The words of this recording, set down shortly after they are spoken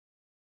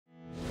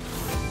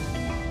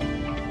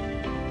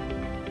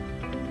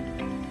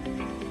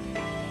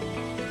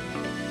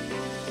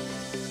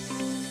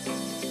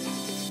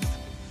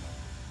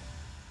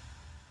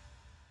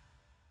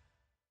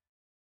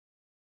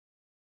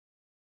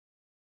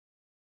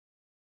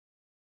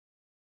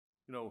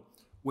You know,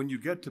 when you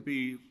get to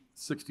be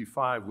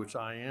 65, which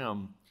I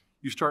am,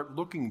 you start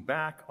looking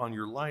back on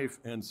your life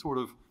and sort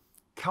of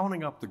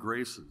counting up the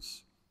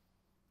graces.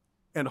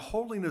 And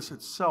holiness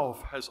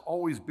itself has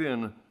always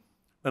been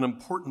an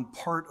important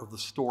part of the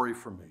story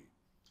for me.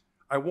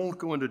 I won't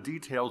go into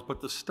details,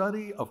 but the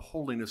study of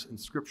holiness in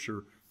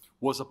Scripture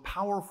was a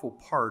powerful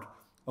part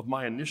of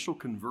my initial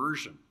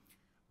conversion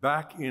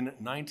back in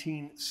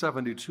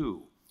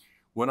 1972,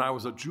 when I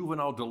was a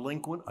juvenile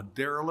delinquent, a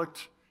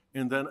derelict,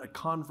 and then a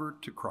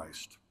convert to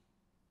Christ.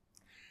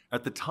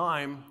 At the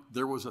time,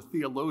 there was a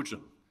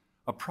theologian,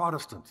 a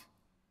Protestant,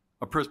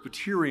 a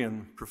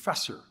Presbyterian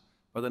professor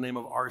by the name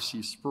of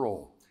R.C.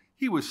 Sproul.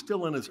 He was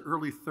still in his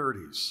early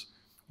 30s,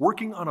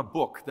 working on a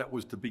book that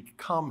was to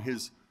become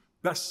his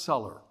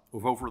bestseller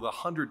of over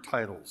 100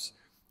 titles.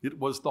 It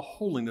was The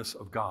Holiness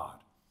of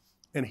God.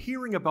 And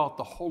hearing about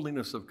the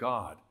holiness of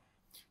God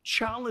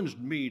challenged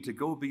me to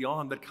go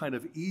beyond that kind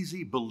of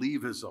easy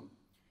believism,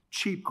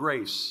 cheap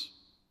grace,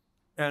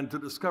 and to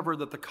discover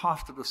that the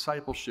cost of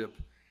discipleship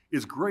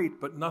is great,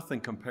 but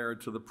nothing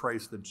compared to the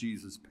price that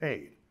Jesus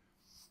paid.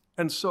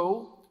 And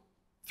so,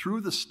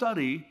 through the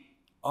study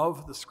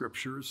of the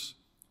Scriptures,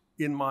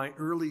 in my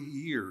early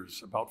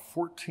years, about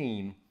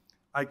 14,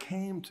 I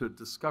came to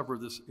discover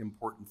this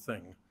important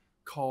thing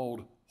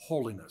called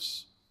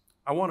holiness.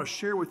 I want to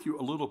share with you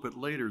a little bit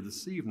later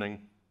this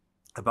evening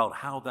about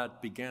how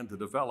that began to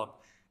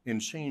develop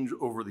and change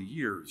over the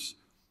years,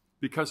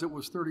 because it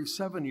was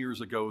 37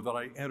 years ago that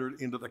I entered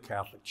into the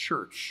Catholic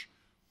Church.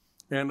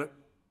 And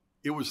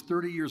it was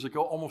 30 years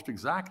ago, almost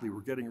exactly.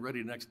 We're getting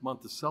ready next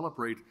month to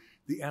celebrate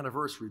the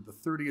anniversary, the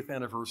 30th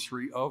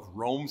anniversary of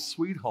Rome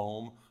Sweet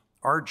Home,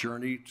 our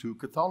journey to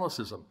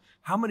Catholicism.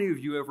 How many of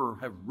you ever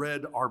have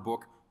read our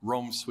book,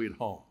 Rome Sweet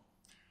Home?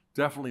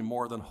 Definitely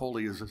more than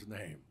holy is his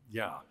name.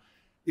 Yeah.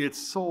 It's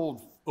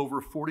sold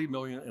over 40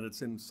 million, and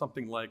it's in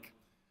something like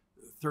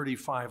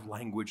 35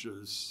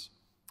 languages.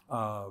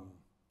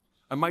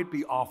 I might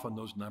be off on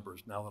those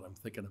numbers now that I'm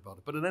thinking about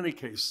it. But in any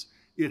case,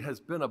 it has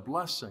been a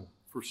blessing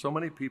for so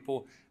many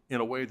people in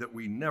a way that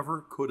we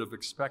never could have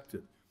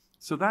expected.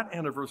 So that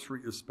anniversary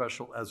is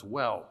special as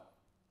well.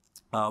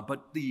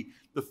 But the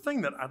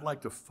thing that I'd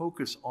like to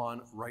focus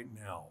on right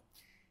now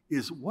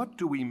is, what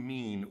do we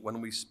mean when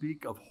we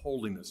speak of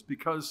holiness?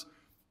 Because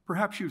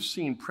perhaps you've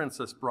seen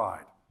Princess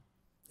Bride,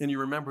 and you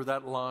remember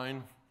that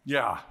line?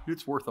 Yeah,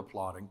 it's worth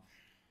applauding.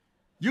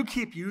 You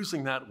keep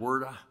using that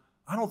word.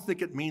 I don't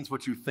think it means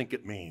what you think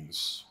it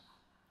means.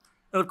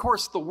 And of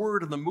course, the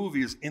word in the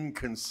movie is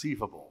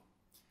inconceivable.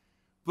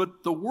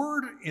 But the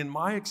word, in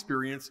my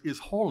experience, is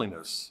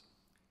holiness,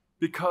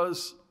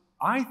 because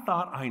I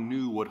thought I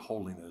knew what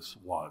holiness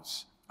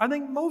was. I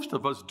think most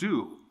of us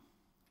do.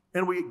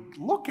 And we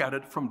look at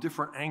it from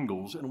different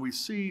angles, and we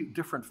see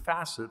different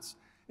facets,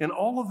 and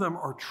all of them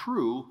are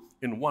true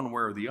in one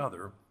way or the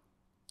other.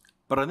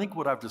 But I think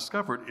what I've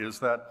discovered is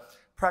that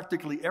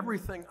practically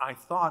everything I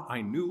thought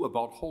I knew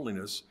about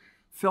holiness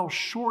fell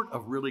short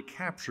of really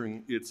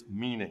capturing its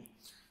meaning.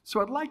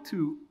 So I'd like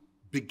to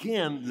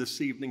begin this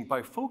evening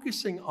by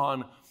focusing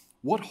on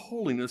what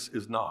holiness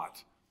is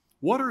not.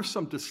 What are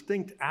some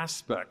distinct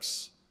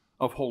aspects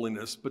of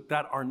holiness, but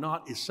that are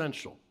not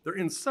essential? They're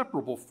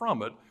inseparable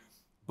from it,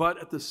 but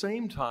at the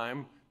same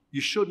time,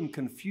 you shouldn't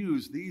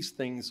confuse these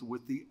things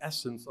with the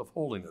essence of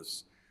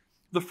holiness.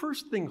 The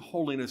first thing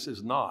holiness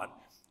is not,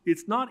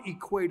 it's not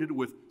equated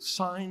with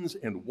signs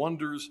and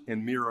wonders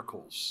and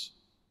miracles.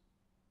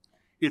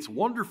 It's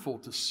wonderful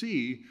to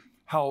see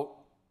how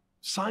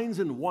signs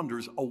and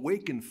wonders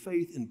awaken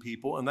faith in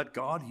people, and that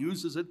God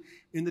uses it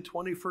in the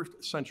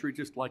 21st century,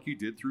 just like he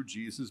did through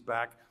Jesus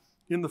back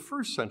in the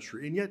first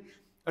century. And yet,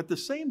 at the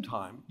same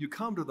time, you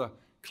come to the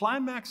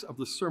climax of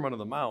the Sermon on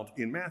the Mount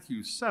in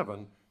Matthew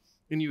 7,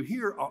 and you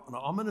hear an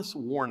ominous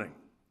warning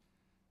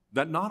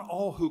that not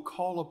all who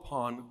call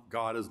upon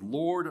God as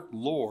Lord,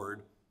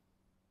 Lord,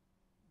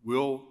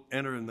 will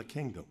enter in the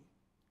kingdom.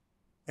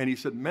 And he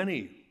said,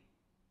 many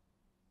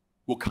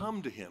will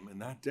come to him in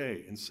that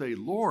day and say,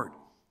 Lord,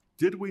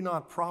 did we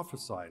not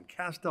prophesy and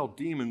cast out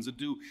demons and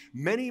do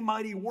many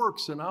mighty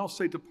works? And I'll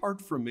say,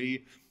 depart from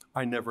me,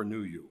 I never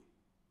knew you.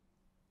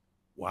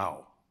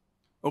 Wow.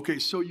 Okay,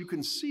 so you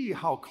can see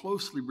how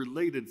closely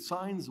related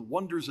signs,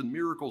 wonders, and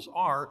miracles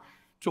are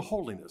to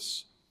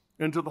holiness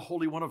and to the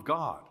Holy One of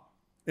God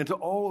and to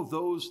all of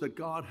those that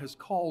God has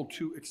called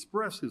to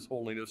express his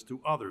holiness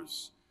to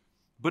others.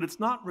 But it's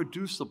not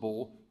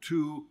reducible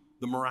to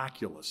the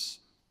miraculous.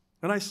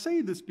 And I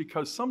say this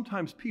because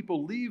sometimes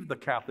people leave the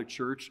Catholic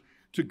Church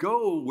to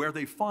go where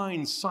they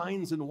find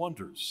signs and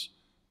wonders.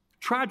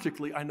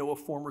 Tragically, I know a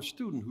former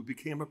student who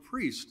became a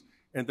priest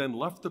and then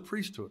left the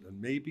priesthood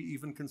and maybe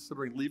even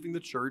considering leaving the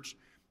church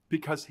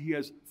because he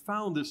has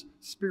found this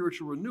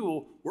spiritual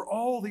renewal where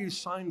all these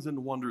signs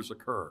and wonders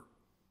occur.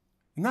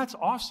 And that's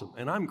awesome,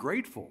 and I'm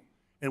grateful.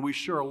 And we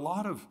share a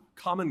lot of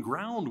common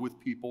ground with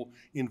people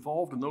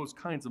involved in those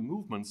kinds of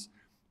movements,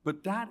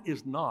 but that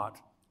is not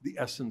the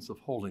essence of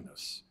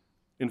holiness.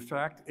 In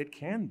fact, it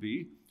can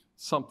be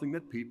something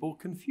that people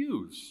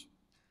confuse.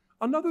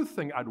 Another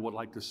thing I would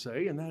like to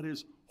say, and that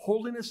is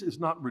holiness is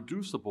not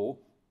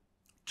reducible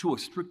to a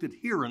strict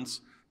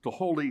adherence to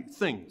holy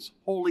things,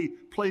 holy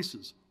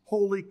places,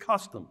 holy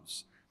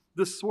customs.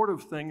 This sort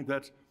of thing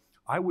that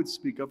I would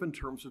speak of in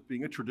terms of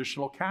being a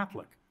traditional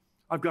Catholic.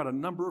 I've got a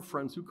number of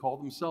friends who call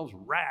themselves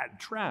rad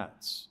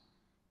trads.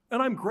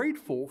 And I'm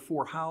grateful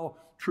for how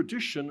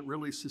tradition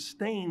really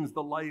sustains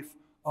the life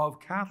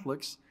of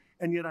Catholics.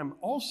 And yet I'm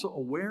also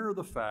aware of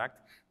the fact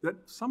that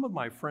some of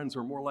my friends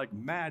are more like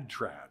mad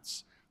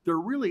trads. They're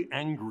really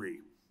angry.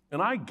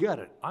 And I get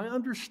it. I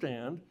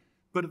understand.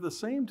 But at the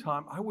same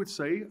time, I would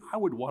say I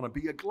would want to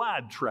be a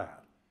glad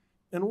trad.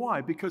 And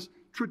why? Because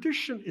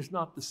tradition is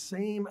not the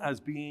same as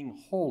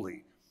being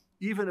holy,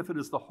 even if it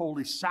is the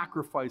holy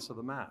sacrifice of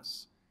the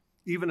Mass,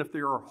 even if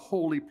there are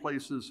holy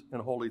places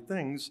and holy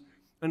things.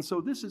 And so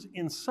this is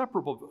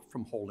inseparable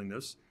from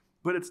holiness,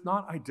 but it's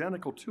not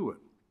identical to it.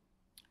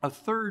 A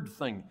third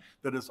thing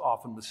that is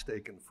often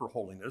mistaken for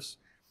holiness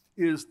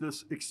is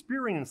this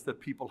experience that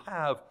people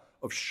have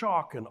of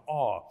shock and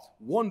awe,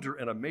 wonder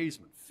and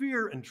amazement,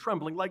 fear and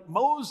trembling, like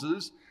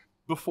Moses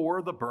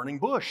before the burning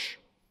bush.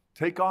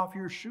 Take off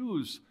your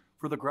shoes,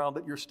 for the ground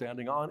that you're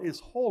standing on is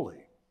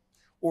holy.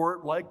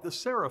 Or like the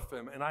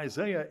seraphim in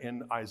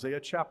Isaiah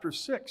chapter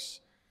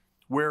 6,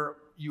 where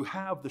you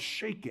have the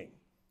shaking,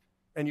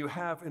 and you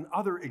have in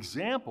other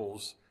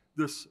examples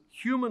this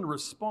human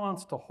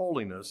response to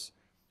holiness,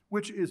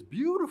 which is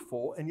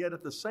beautiful, and yet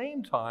at the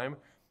same time,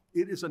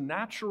 it is a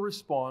natural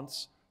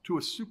response to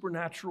a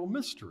supernatural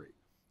mystery.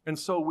 And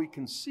so we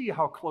can see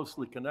how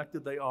closely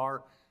connected they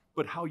are,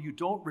 but how you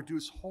don't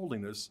reduce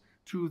holiness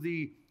to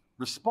the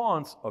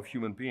response of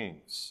human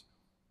beings.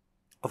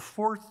 A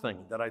fourth thing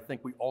that I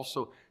think we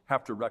also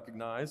have to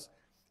recognize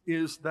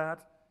is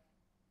that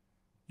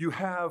you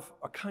have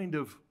a kind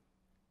of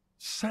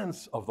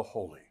sense of the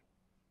holy.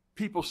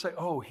 People say,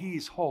 oh,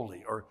 he's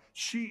holy, or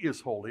she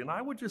is holy. And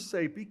I would just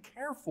say, be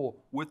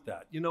careful with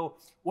that. You know,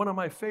 one of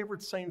my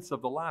favorite saints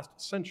of the last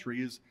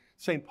century is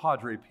Saint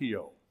Padre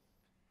Pio.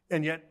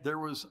 And yet there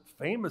was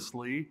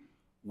famously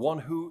one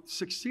who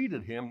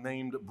succeeded him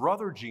named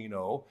Brother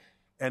Gino,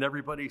 and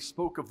everybody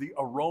spoke of the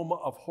aroma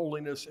of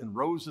holiness and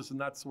roses and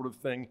that sort of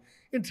thing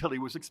until he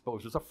was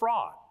exposed as a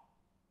fraud.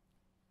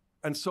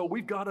 And so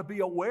we've got to be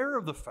aware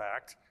of the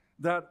fact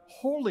that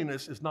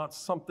holiness is not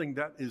something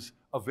that is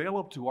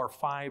available to our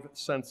five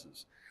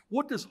senses.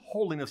 What does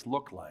holiness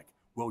look like?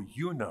 Well,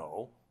 you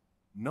know.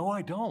 No,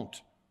 I don't.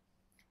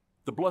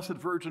 The Blessed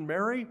Virgin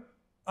Mary,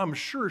 I'm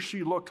sure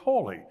she looked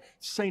holy.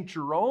 Saint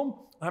Jerome,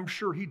 I'm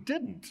sure he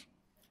didn't,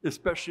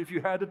 especially if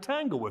you had to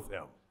tangle with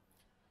him.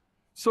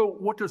 So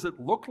what does it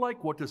look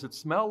like? What does it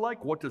smell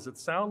like? What does it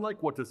sound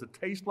like? What does it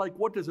taste like?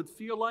 What does it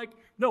feel like?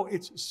 No,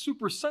 it's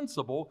super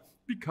sensible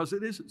because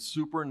it is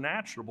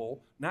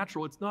supernatural.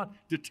 It's not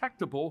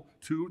detectable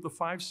to the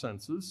five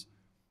senses.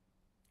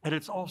 And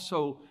it's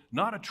also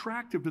not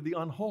attractive to the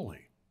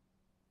unholy.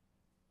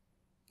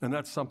 And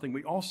that's something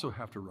we also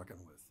have to reckon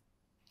with.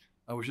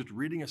 I was just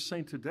reading a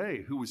saint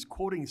today who was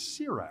quoting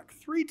Sirach.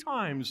 3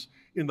 times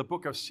in the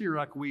book of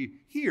Sirach we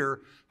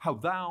hear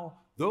how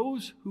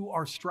those who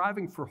are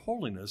striving for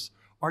holiness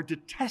are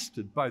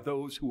detested by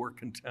those who are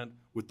content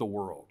with the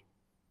world.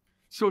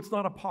 So it's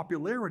not a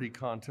popularity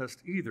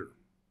contest either.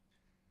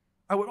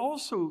 I would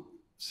also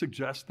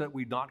suggest that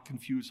we not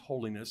confuse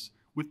holiness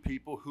with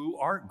people who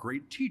are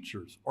great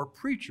teachers or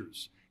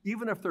preachers,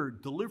 even if they're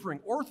delivering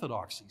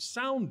orthodoxy,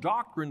 sound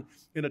doctrine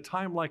in a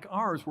time like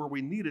ours where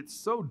we need it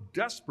so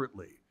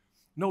desperately.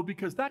 No,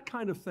 because that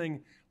kind of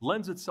thing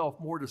lends itself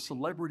more to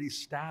celebrity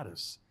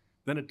status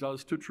than it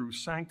does to true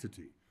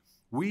sanctity.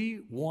 We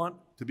want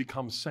to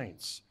become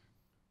saints.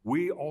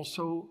 We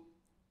also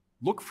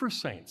look for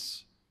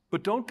saints,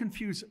 but don't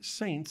confuse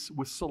saints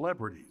with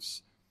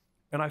celebrities.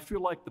 And I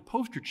feel like the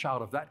poster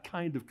child of that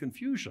kind of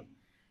confusion,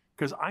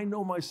 because I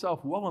know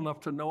myself well enough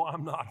to know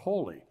I'm not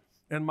holy,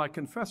 and my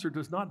confessor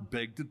does not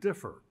beg to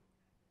differ.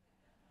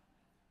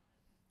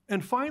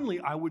 And finally,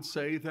 I would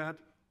say that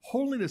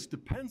holiness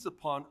depends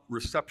upon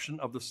reception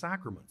of the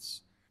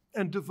sacraments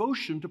and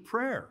devotion to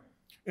prayer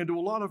and to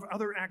a lot of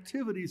other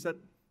activities that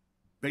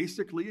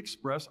basically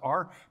express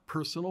our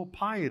personal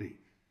piety.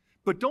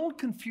 But don't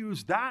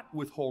confuse that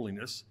with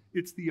holiness.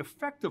 It's the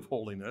effect of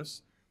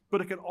holiness,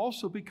 but it can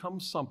also become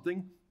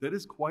something that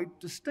is quite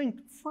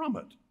distinct from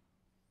it.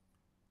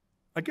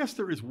 I guess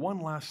there is one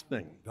last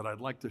thing that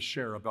I'd like to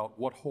share about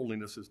what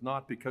holiness is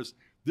not, because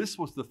this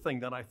was the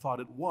thing that I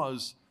thought it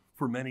was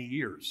for many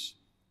years.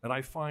 And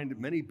I find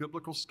many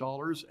biblical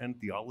scholars and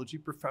theology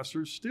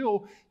professors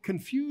still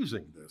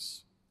confusing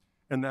this.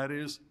 And that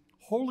is,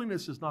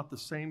 holiness is not the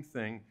same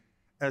thing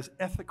as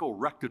ethical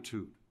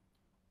rectitude,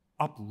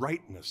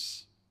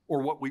 uprightness,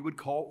 or what we would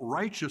call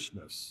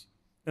righteousness.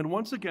 And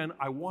once again,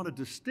 I want to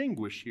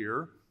distinguish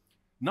here,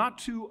 not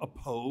to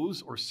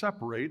oppose or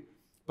separate,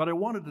 but I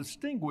want to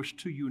distinguish,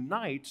 to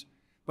unite,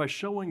 by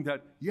showing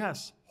that,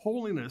 yes,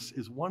 holiness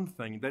is one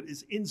thing that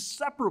is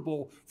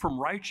inseparable from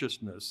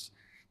righteousness,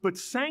 but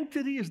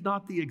sanctity is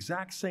not the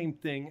exact same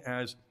thing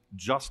as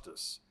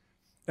justice.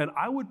 And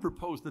I would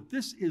propose that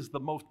this is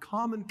the most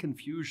common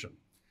confusion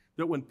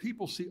that when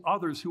people see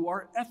others who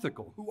are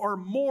ethical, who are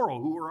moral,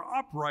 who are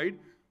upright,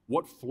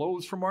 what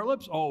flows from our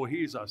lips? Oh,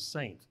 he's a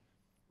saint.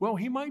 Well,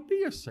 he might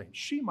be a saint.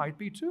 She might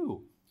be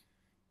too.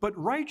 But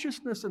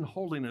righteousness and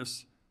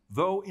holiness,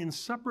 though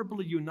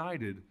inseparably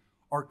united,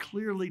 are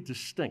clearly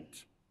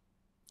distinct.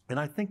 And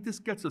I think this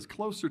gets us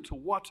closer to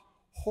what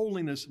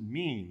holiness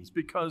means,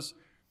 because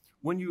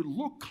when you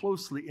look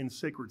closely in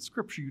sacred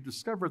scripture, you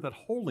discover that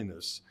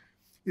holiness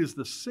is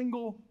the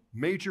single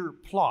major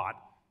plot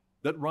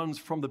that runs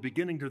from the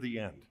beginning to the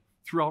end,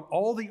 throughout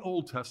all the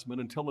Old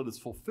Testament until it is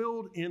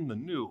fulfilled in the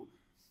New.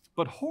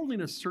 But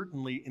holiness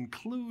certainly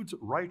includes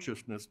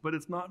righteousness, but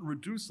it's not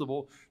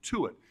reducible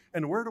to it.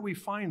 And where do we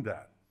find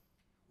that?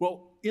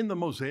 Well, in the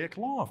Mosaic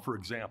Law, for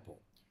example,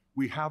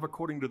 we have,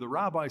 according to the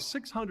rabbis,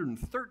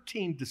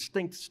 613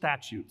 distinct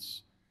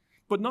statutes.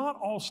 But not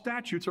all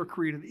statutes are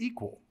created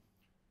equal.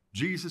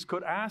 Jesus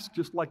could ask,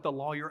 just like the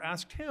lawyer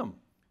asked him,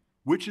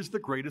 which is the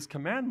greatest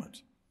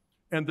commandment?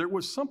 And there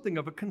was something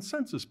of a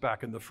consensus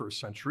back in the first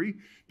century,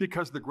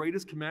 because the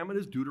greatest commandment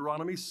is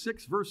Deuteronomy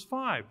 6, verse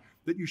 5,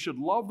 that you should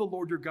love the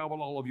Lord your God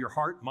with all of your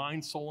heart,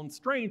 mind, soul, and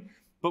strength.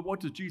 But what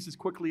does Jesus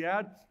quickly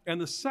add?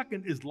 And the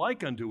second is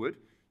like unto it,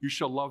 you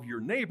shall love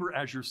your neighbor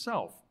as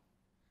yourself.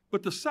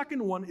 But the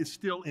second one is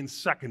still in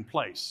second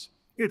place.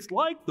 It's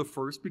like the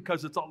first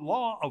because it's a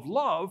law of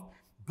love,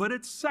 but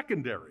it's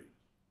secondary.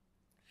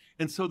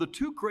 And so the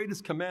two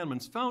greatest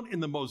commandments found in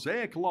the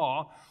Mosaic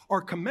Law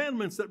are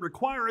commandments that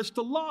require us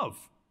to love.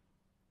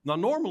 Now,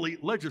 normally,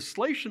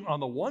 legislation on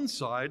the one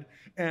side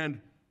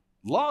and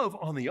love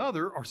on the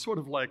other are sort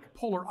of like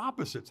polar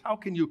opposites. How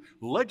can you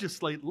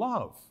legislate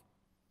love?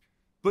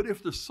 But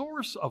if the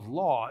source of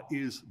law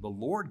is the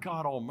Lord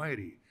God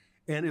Almighty,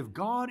 and if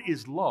God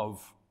is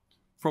love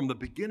from the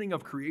beginning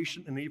of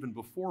creation and even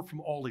before from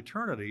all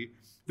eternity,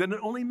 then it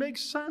only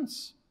makes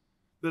sense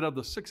that of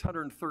the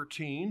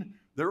 613,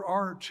 there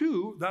are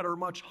two that are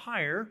much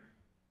higher,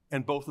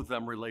 and both of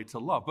them relate to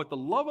love. But the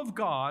love of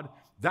God,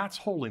 that's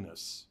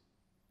holiness.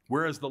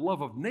 Whereas the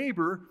love of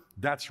neighbor,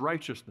 that's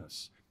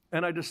righteousness.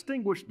 And I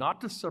distinguish not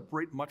to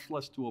separate, much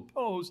less to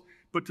oppose,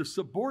 but to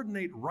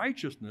subordinate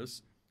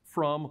righteousness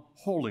from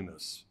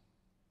holiness.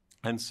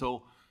 And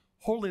so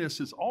holiness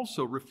is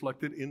also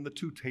reflected in the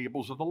two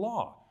tables of the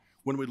law.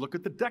 When we look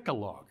at the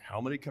Decalogue, how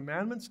many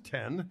commandments?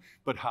 10,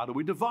 but how do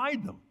we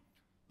divide them?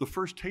 The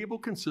first table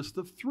consists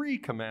of 3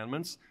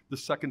 commandments. The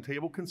second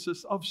table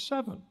consists of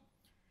 7.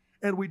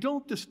 And we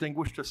don't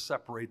distinguish to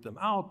separate them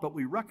out, but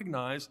we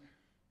recognize,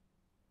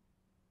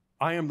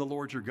 I am the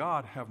Lord your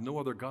God, have no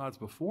other gods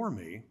before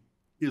me,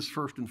 is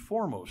first and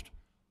foremost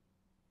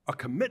a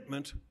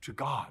commitment to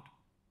God.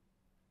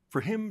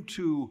 For him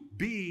to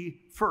be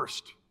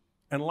first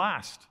and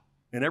last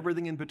and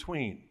everything in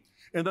between.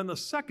 And then the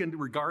second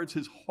regards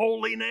his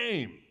holy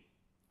name.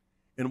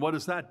 And what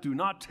is that? Do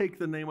not take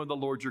the name of the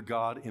Lord your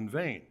God in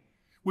vain,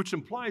 which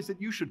implies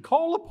that you should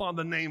call upon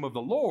the name of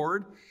the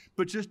Lord,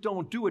 but just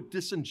don't do it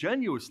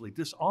disingenuously,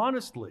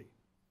 dishonestly.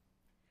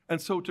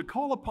 And so to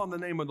call upon the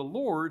name of the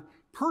Lord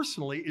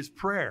personally is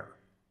prayer.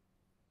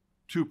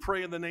 To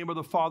pray in the name of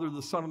the Father,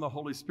 the Son, and the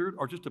Holy Spirit,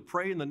 or just to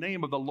pray in the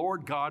name of the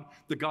Lord God,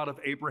 the God of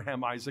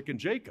Abraham, Isaac, and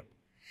Jacob.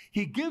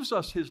 He gives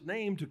us his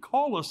name to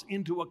call us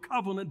into a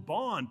covenant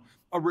bond,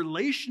 a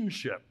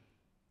relationship.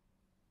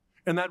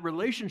 And that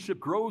relationship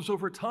grows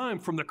over time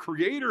from the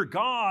creator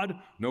God,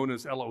 known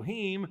as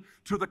Elohim,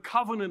 to the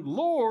covenant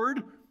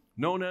Lord,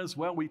 known as,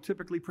 well, we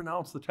typically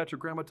pronounce the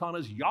Tetragrammaton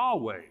as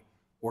Yahweh,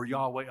 or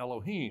Yahweh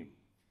Elohim.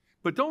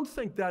 But don't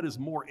think that is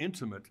more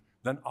intimate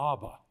than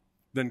Abba,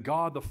 than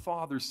God the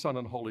Father, Son,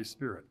 and Holy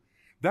Spirit.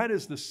 That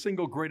is the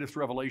single greatest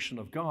revelation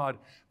of God.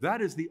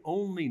 That is the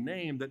only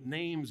name that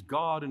names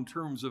God in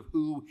terms of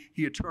who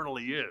he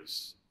eternally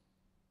is.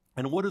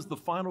 And what is the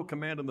final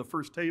command in the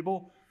first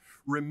table?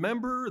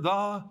 Remember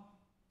the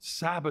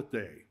Sabbath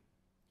day,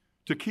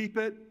 to keep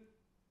it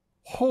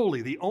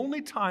holy. The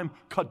only time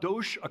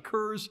kadosh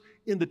occurs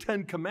in the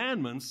 10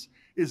 commandments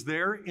is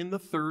there in the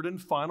third and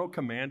final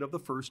command of the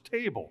first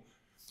table.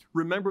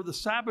 Remember the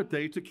Sabbath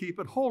day to keep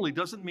it holy.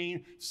 Doesn't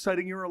mean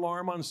setting your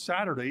alarm on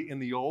Saturday in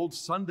the old,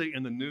 Sunday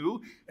in the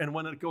new, and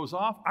when it goes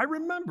off, I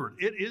remembered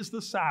it is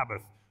the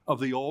Sabbath of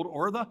the old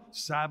or the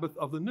Sabbath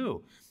of the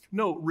new.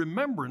 No,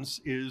 remembrance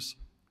is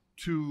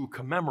to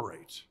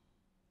commemorate,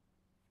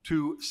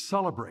 to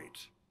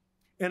celebrate.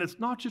 And it's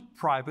not just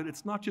private,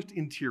 it's not just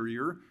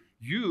interior.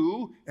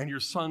 You and your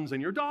sons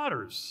and your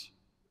daughters.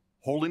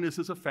 Holiness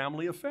is a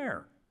family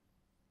affair.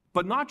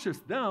 But not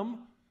just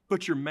them,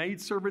 but your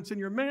maidservants and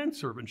your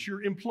manservants,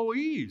 your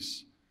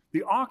employees,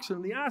 the oxen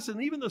and the ass,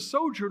 and even the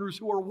sojourners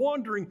who are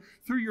wandering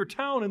through your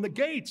town and the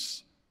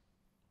gates.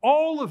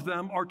 All of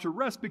them are to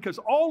rest because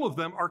all of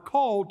them are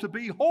called to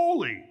be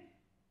holy.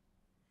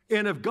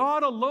 And if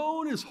God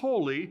alone is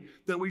holy,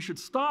 then we should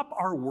stop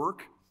our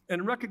work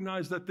and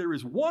recognize that there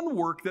is one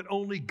work that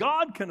only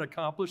God can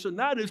accomplish, and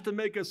that is to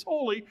make us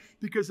holy,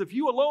 because if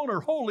you alone are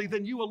holy,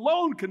 then you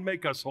alone can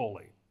make us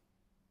holy.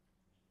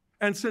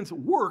 And since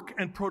work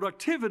and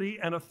productivity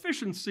and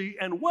efficiency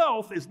and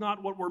wealth is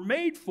not what we're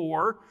made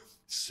for,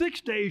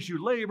 6 days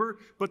you labor,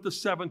 but the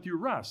 7th you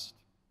rest.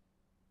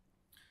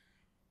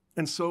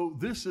 And so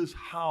this is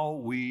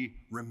how we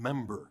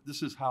remember.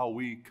 This is how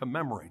we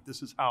commemorate.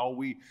 This is how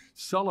we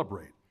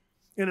celebrate.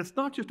 And it's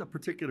not just a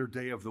particular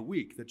day of the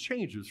week that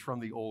changes from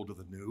the old to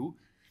the new.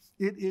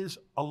 It is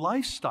a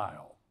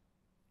lifestyle.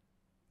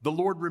 The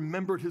Lord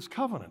remembered his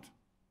covenant.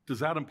 Does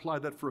that imply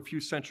that for a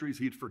few centuries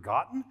he'd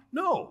forgotten?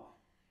 No.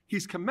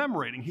 He's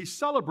commemorating, he's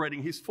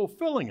celebrating, he's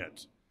fulfilling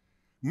it.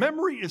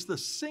 Memory is the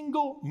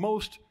single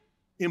most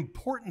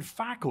important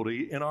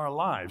faculty in our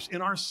lives,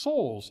 in our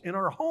souls, in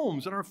our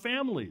homes, in our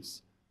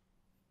families.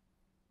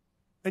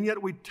 And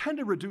yet we tend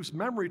to reduce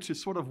memory to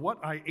sort of what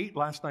I ate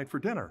last night for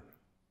dinner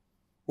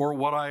or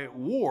what I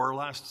wore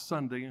last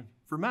Sunday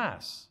for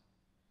Mass.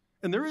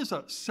 And there is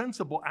a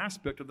sensible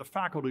aspect of the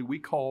faculty we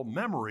call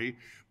memory,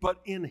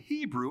 but in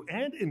Hebrew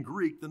and in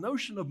Greek, the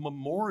notion of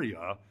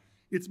memoria,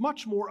 it's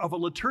much more of a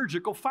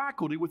liturgical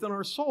faculty within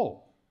our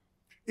soul.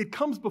 It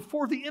comes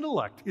before the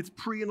intellect. It's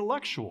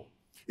pre-intellectual.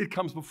 It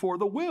comes before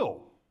the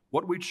will,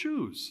 what we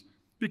choose.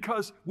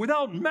 Because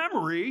without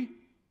memory,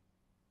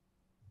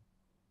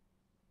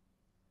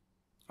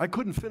 I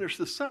couldn't finish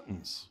the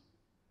sentence.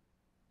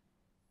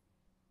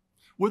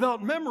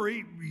 Without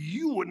memory,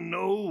 you wouldn't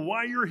know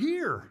why you're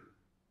here.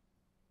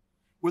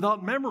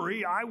 Without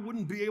memory, I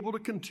wouldn't be able to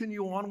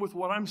continue on with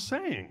what I'm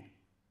saying.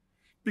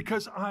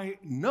 Because I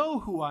know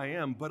who I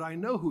am, but I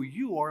know who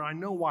you are. I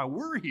know why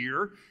we're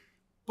here.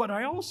 But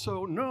I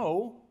also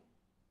know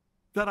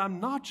that I'm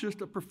not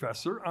just a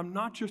professor. I'm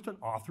not just an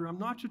author. I'm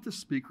not just a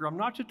speaker. I'm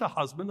not just a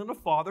husband and a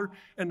father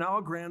and now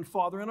a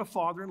grandfather and a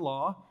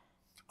father-in-law.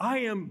 I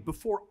am,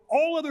 before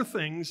all other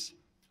things,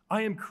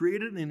 I am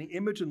created in the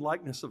image and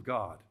likeness of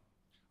God.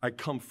 I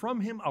come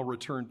from him, I'll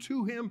return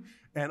to him,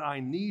 and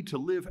I need to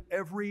live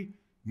every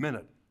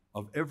minute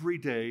of every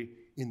day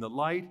in the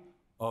light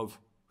of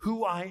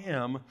who I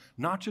am,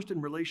 not just in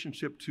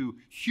relationship to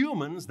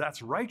humans,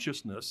 that's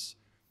righteousness,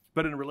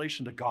 but in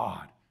relation to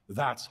God,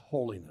 that's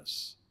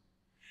holiness.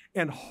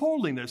 And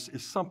holiness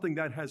is something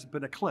that has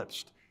been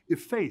eclipsed,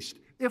 effaced,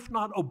 if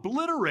not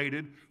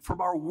obliterated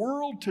from our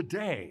world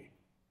today.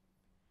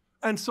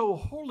 And so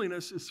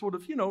holiness is sort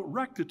of,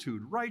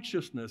 rectitude,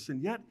 righteousness,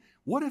 and yet,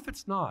 what if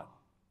it's not?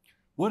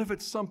 What if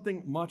it's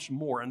something much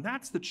more? And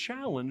that's the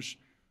challenge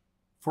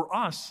for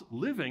us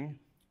living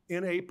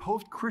in a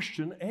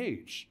post-Christian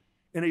age,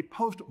 in a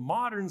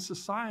post-modern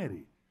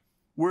society,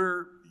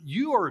 where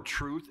your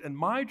truth and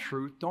my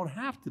truth don't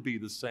have to be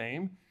the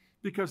same,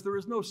 because there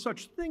is no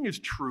such thing as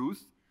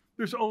truth.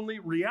 There's only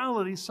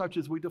reality such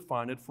as we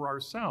define it for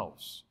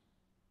ourselves.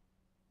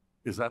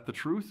 Is that the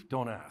truth?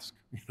 Don't ask.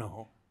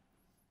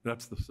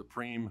 That's the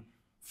supreme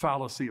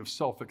fallacy of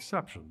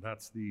self-exception.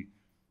 That's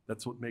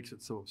what makes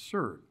it so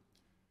absurd.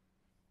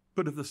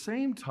 But at the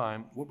same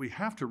time, what we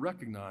have to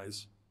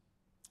recognize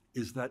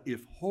is that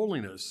if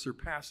holiness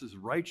surpasses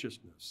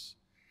righteousness,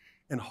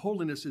 and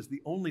holiness is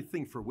the only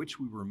thing for which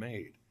we were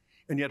made,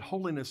 and yet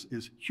holiness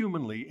is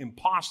humanly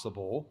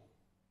impossible,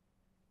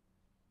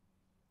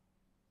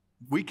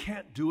 we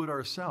can't do it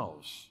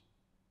ourselves.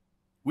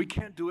 We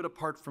can't do it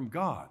apart from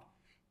God.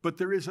 But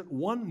there isn't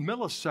 1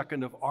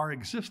 millisecond of our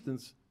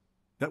existence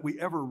that we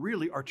ever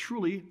really are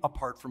truly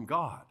apart from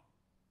God.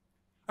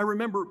 I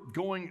remember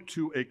going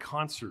to a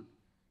concert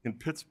in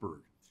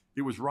Pittsburgh.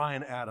 It was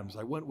Ryan Adams.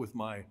 I went with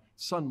my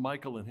son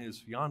Michael and his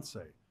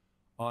fiance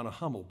on a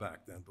Hummel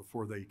back then,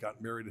 before they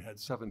got married and had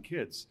 7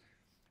 kids.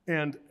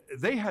 And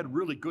they had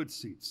really good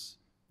seats.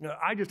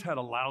 I just had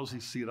a lousy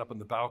seat up in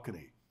the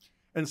balcony.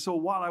 And so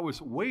while I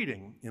was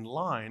waiting in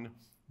line,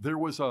 there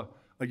was a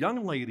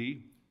young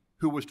lady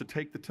who was to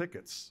take the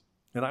tickets.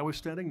 And I was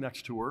standing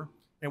next to her,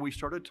 and we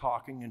started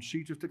talking, and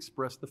she just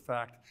expressed the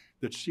fact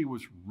that she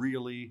was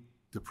really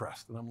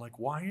depressed. And I'm like,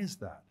 why is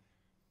that?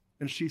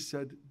 And she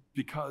said,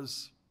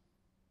 because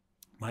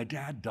my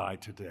dad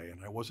died today,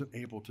 and I wasn't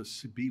able to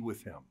be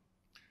with him.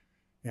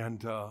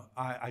 And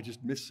I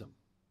just miss him.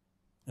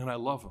 And I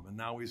love him, and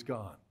now he's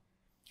gone.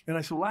 And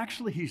I said, well,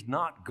 actually, he's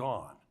not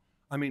gone.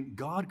 I mean,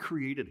 God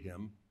created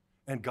him,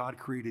 and God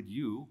created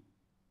you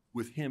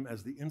with him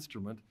as the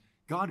instrument.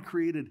 God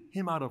created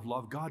him out of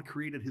love. God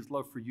created his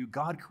love for you.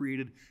 God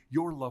created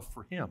your love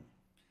for him.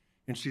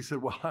 And she said,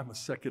 well, I'm a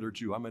secular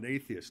Jew. I'm an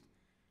atheist.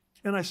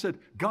 And I said,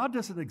 God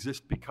doesn't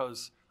exist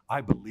because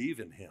I believe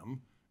in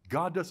him.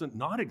 God doesn't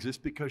not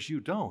exist because you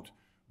don't.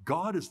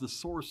 God is the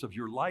source of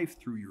your life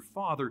through your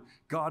Father.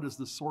 God is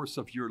the source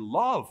of your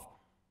love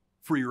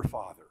for your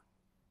Father.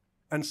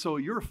 And so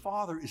your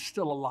Father is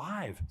still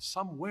alive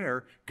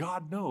somewhere.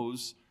 God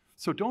knows.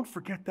 So don't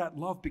forget that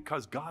love,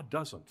 because God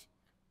doesn't.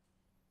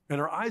 And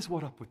her eyes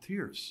welled up with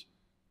tears.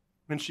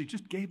 And she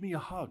just gave me a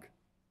hug.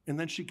 And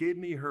then she gave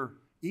me her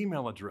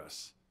email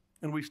address.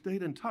 And we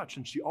stayed in touch.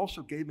 And she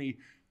also gave me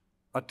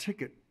a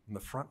ticket in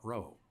the front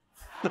row.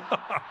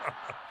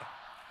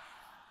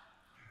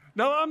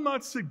 Now, I'm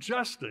not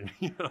suggesting,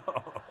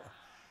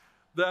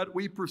 that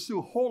we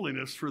pursue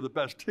holiness for the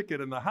best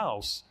ticket in the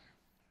house.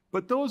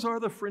 But those are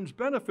the fringe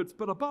benefits.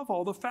 But above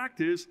all, the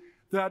fact is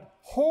that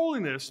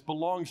holiness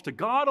belongs to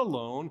God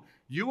alone.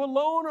 You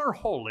alone are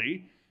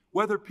holy,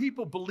 whether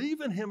people believe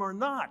in him or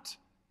not.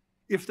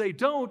 If they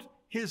don't,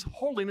 his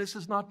holiness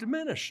is not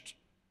diminished.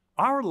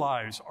 Our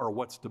lives are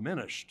what's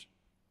diminished.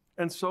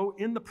 And so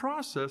in the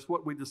process,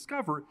 what we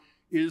discover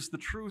is the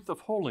truth of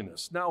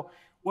holiness. Now,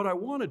 what I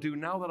want to do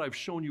now that I've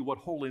shown you what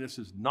holiness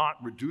is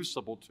not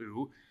reducible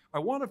to, I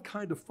want to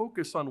kind of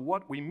focus on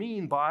what we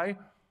mean by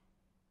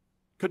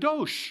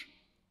kadosh.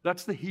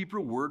 That's the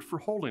Hebrew word for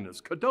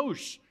holiness,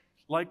 kadosh,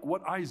 like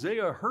what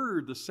Isaiah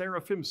heard the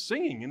seraphim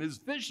singing in his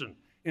vision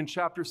in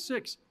chapter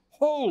 6.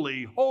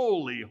 Holy,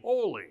 holy,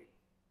 holy.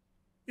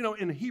 You know,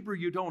 in Hebrew,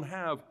 you don't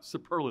have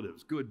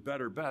superlatives, good,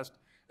 better, best.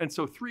 And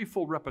so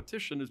threefold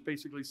repetition is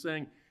basically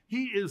saying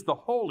he is the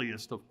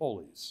holiest of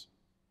holies.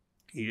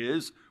 He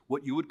is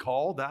what you would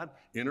call that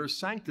inner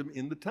sanctum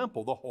in the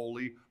temple, the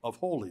Holy of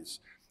Holies.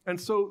 And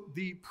so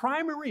the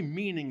primary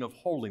meaning of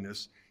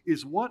holiness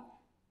is what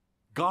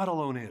God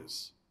alone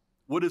is,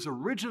 what is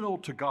original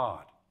to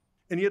God.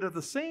 And yet at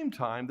the same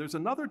time, there's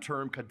another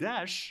term,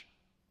 kadesh,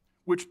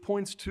 which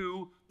points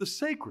to the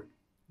sacred,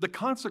 the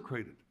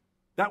consecrated,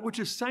 that which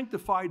is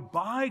sanctified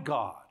by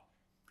God.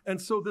 And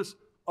so this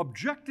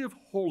objective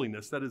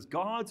holiness that is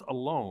God's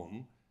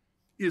alone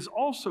is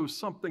also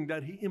something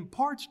that he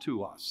imparts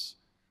to us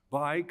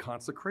by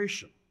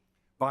consecration,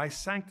 by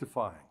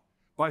sanctifying,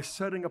 by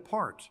setting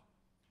apart.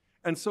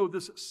 And so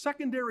this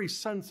secondary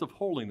sense of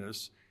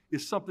holiness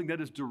is something that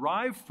is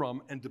derived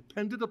from and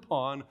dependent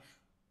upon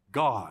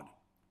God,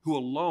 who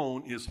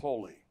alone is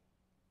holy.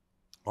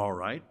 All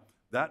right,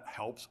 that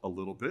helps a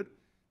little bit.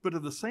 But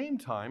at the same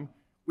time,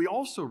 we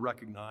also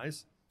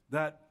recognize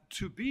that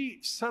to be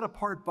set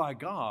apart by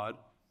God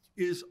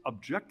is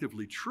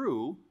objectively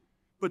true,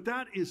 but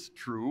that is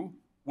true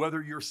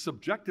whether you're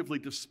subjectively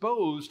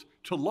disposed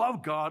to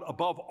love God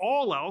above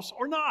all else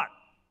or not.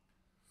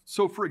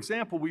 So, for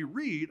example, we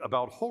read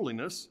about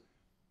holiness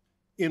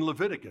in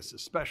Leviticus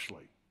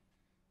especially.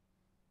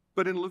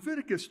 But in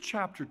Leviticus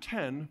chapter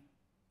 10,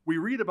 we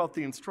read about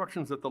the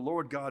instructions that the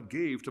Lord God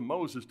gave to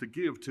Moses to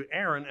give to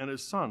Aaron and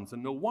his sons,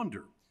 and no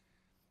wonder.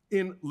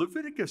 In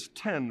Leviticus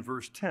 10,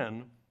 verse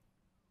 10,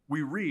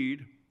 we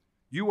read,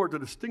 "You are to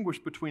distinguish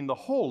between the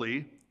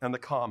holy and the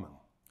common,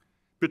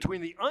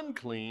 between the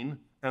unclean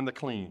and the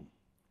clean.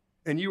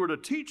 And you are to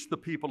teach the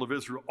people of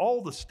Israel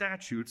all the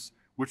statutes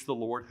which the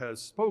Lord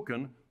has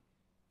spoken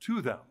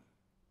to them."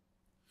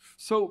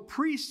 So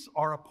priests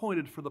are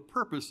appointed for the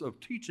purpose of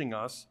teaching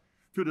us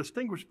to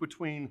distinguish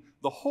between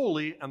the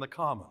holy and the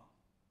common.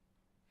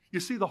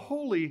 You see, the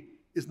holy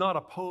is not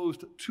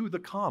opposed to the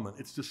common.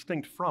 It's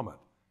distinct from it.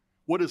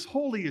 What is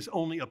holy is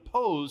only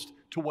opposed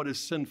to what is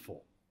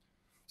sinful.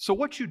 So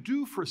what you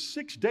do for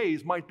 6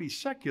 days might be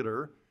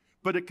secular,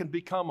 but it can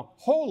become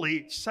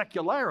holy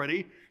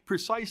secularity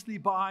precisely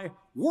by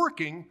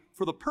working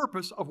for the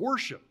purpose of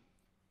worship,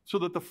 so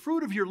that the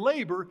fruit of your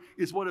labor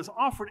is what is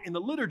offered in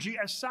the liturgy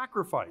as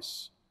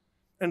sacrifice.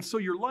 And so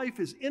your life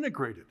is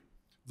integrated.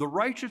 The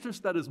righteousness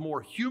that is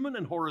more human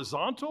and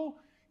horizontal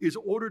is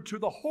ordered to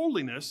the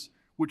holiness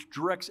which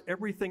directs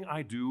everything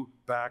I do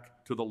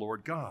back to the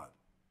Lord God.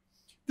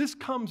 This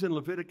comes in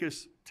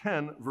Leviticus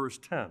 10, verse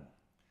 10.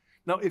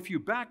 Now, if you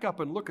back up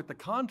and look at the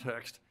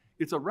context,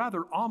 it's a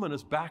rather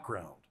ominous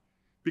background,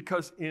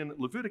 because in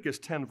Leviticus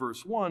 10,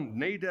 verse 1,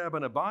 Nadab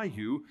and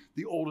Abihu,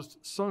 the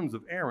oldest sons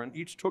of Aaron,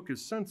 each took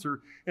his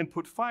censer and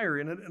put fire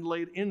in it and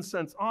laid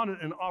incense on it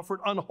and offered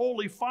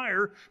unholy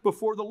fire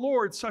before the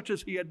Lord, such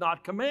as he had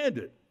not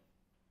commanded.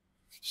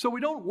 So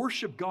we don't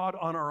worship God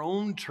on our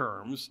own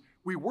terms.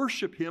 We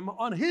worship him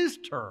on his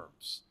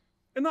terms.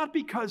 And not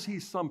because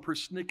he's some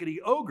persnickety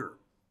ogre,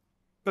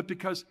 but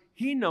because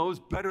he knows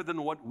better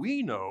than what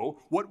we know,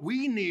 what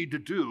we need to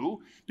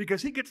do,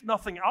 because he gets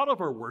nothing out of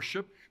our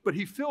worship, but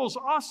he fills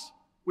us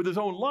with his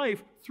own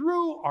life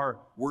through our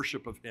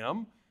worship of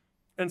him.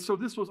 And so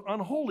this was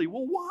unholy.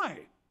 Well,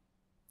 why?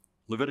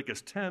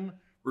 Leviticus 10,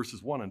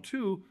 verses 1 and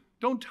 2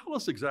 don't tell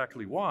us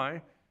exactly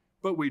why,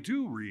 but we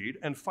do read,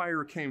 "And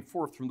fire came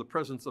forth from the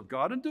presence of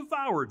God and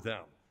devoured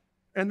them,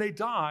 and they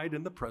died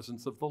in the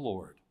presence of the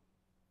Lord."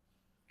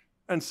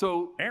 And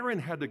so Aaron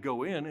had to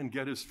go in and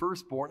get his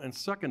firstborn and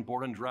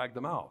secondborn and drag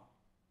them out.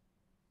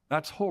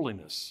 That's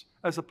holiness,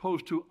 as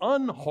opposed to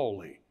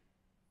unholy,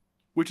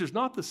 which is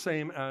not the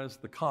same as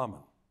the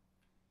common.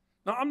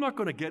 Now, I'm not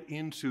going to get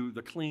into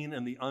the clean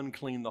and the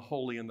unclean, the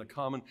holy and the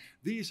common.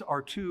 These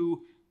are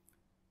two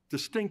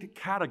distinct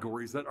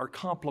categories that are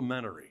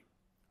complementary.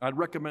 I'd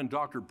recommend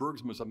Dr.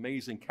 Bergsman's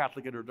amazing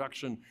Catholic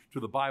introduction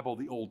to the Bible,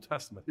 the Old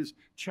Testament. His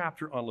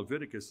chapter on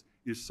Leviticus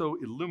is so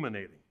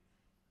illuminating.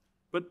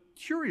 But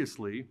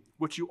curiously,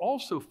 what you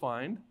also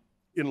find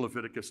in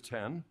Leviticus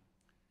 10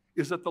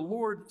 is that the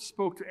Lord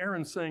spoke to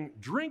Aaron saying,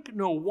 "Drink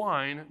no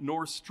wine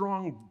nor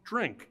strong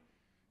drink,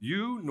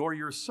 you nor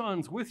your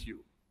sons with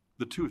you,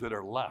 the two that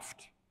are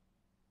left,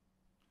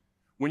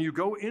 when you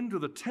go into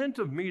the tent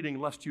of meeting,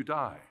 lest you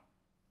die."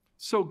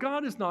 So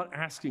God is not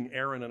asking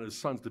Aaron and his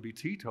sons to be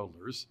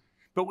teetotalers,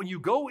 but when you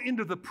go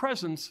into the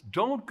presence,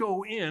 don't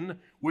go in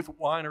with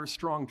wine or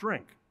strong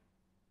drink.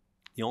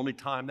 The only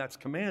time that's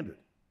commanded.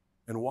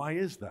 And why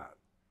is that?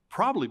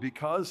 Probably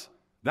because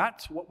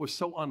that's what was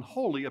so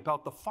unholy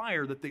about the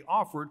fire that they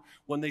offered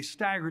when they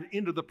staggered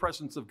into the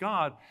presence of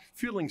God,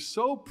 feeling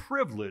so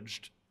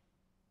privileged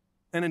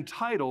and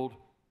entitled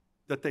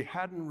that they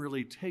hadn't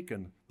really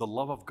taken the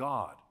love of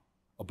God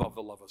above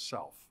the love of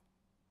self.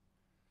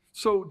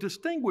 So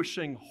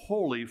distinguishing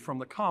holy from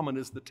the common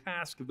is the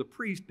task of the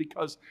priest,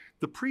 because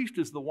the priest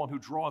is the one who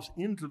draws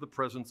into the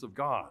presence of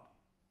God.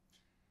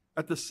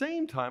 At the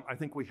same time, I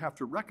think we have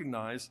to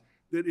recognize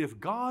that if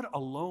God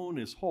alone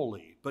is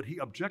holy, but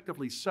he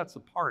objectively sets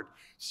apart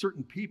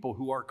certain people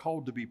who are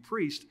called to be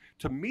priests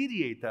to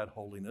mediate that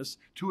holiness,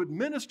 to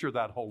administer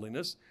that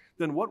holiness,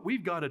 then what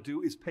we've got to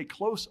do is pay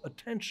close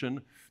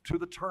attention to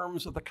the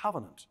terms of the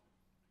covenant.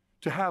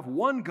 To have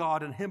one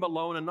God and him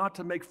alone, and not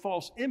to make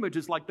false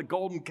images like the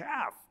golden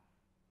calf,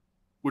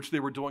 which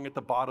they were doing at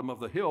the bottom of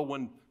the hill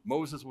when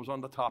Moses was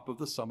on the top of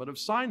the summit of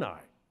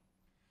Sinai.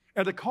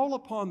 And to call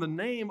upon the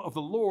name of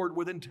the Lord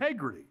with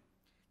integrity.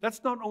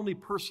 That's not only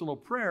personal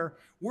prayer.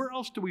 Where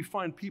else do we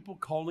find people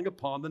calling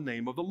upon the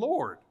name of the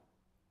Lord?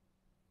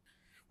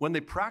 When they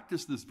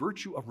practice this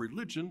virtue of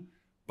religion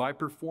by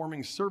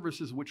performing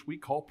services which we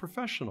call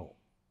professional.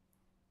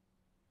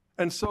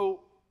 And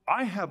so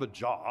I have a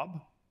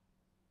job,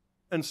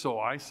 and so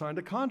I signed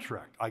a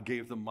contract. I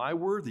gave them my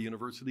word, the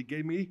university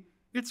gave me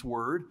its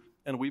word,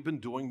 and we've been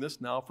doing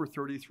this now for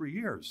 33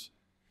 years.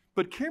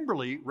 But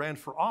Kimberly ran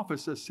for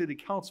office as city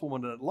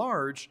councilwoman at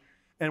large,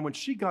 and when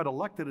she got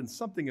elected in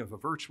something of a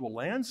virtual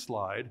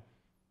landslide,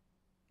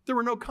 there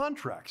were no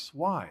contracts.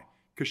 Why?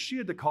 Because she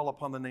had to call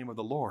upon the name of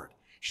the Lord.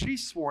 She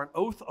swore an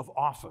oath of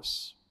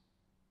office.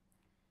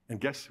 And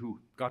guess who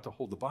got to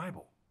hold the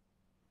Bible?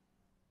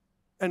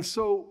 And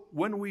so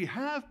when we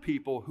have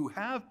people who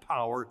have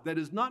power that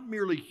is not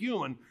merely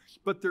human,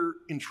 but they're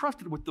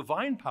entrusted with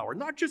divine power,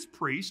 not just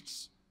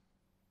priests,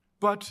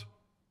 but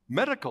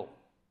medical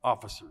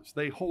officers.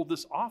 They hold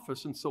this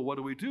office, and so what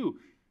do?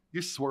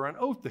 You swear an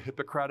oath, the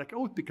Hippocratic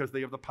oath, because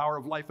they have the power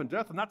of life and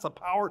death, and that's a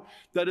power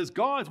that is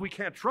God's. We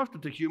can't trust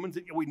it to humans.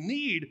 We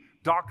need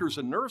doctors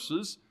and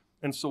nurses,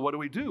 and so what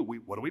do?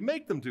 What do we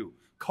make them do?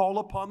 Call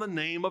upon the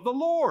name of the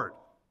Lord.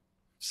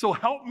 So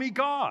help me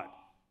God.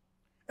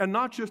 And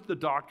not just the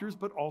doctors,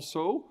 but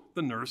also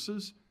the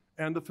nurses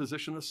and the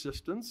physician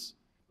assistants.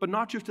 But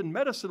not just in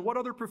medicine. What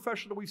other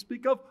profession do we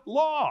speak of?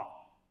 Law.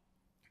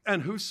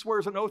 And who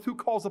swears an oath? Who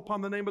calls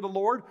upon the name of the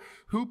Lord?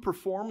 Who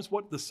performs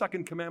what the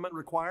second commandment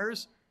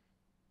requires?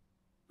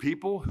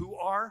 People who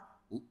are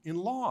in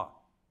law.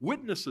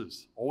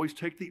 Witnesses always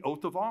take the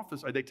oath of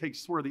office. They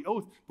swear the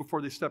oath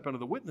before they step into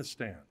the witness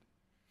stand.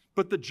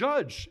 But the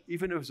judge,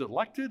 even if he's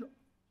elected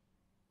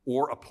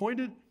or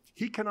appointed,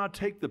 he cannot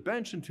take the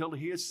bench until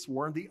he has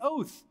sworn the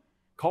oath,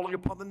 calling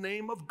upon the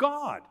name of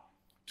God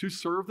to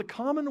serve the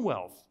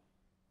commonwealth.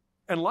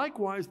 And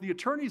likewise, the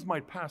attorneys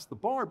might pass the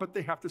bar, but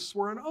they have to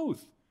swear an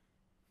oath.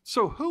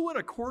 So who in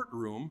a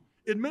courtroom,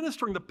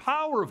 administering the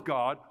power of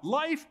God,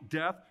 life,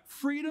 death,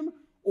 freedom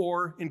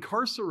or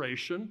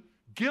incarceration,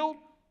 guilt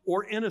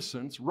or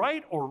innocence,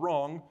 right or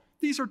wrong,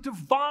 these are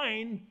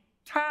divine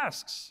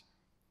tasks.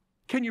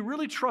 Can you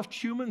really trust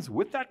humans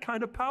with that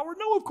kind of power?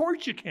 No, of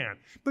course you can't.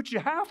 But you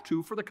have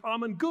to for the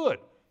common good.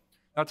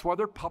 That's why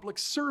they're public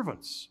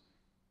servants.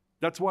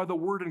 That's why the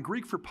word in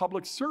Greek for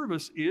public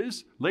service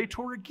is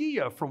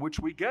liturgia, from which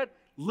we get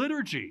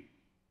liturgy.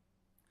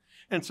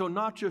 And so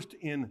not just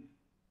in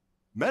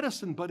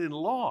medicine, but in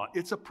law,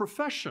 it's a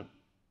profession.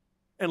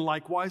 And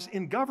likewise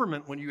in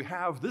government, when you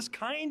have this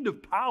kind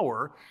of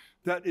power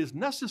that is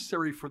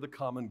necessary for the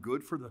common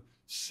good, for the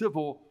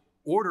civil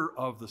order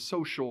of the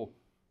social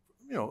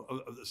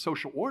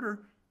order,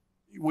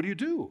 what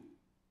do?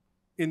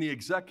 In the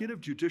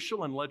executive,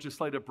 judicial, and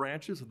legislative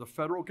branches of the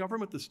federal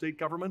government, the state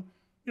government,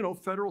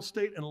 federal,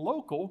 state, and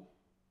local,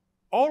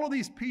 all of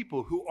these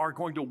people who are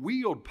going to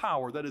wield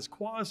power that is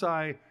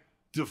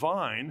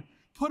quasi-divine,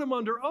 put them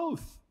under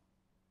oath.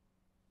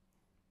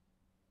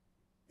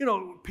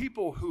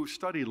 People who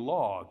study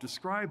law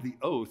describe the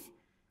oath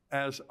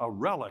as a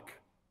relic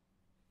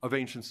of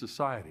ancient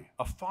society,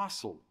 a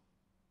fossil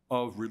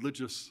of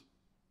religious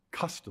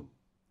custom.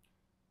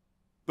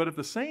 But at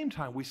the same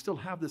time, we still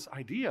have this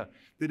idea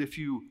that if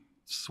you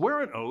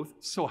swear an oath,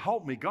 so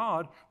help me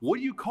God, what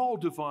do you call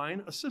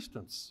divine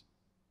assistance?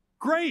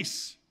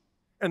 Grace.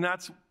 And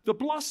that's the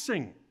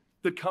blessing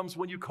that comes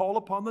when you call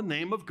upon the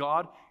name of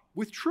God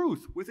with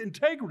truth, with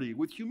integrity,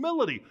 with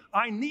humility.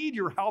 I need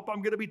your help.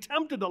 I'm going to be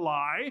tempted to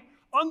lie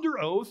under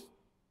oath.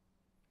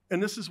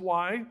 And this is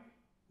why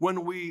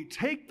when we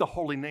take the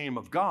holy name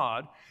of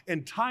God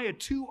and tie it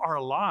to our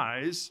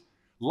lies,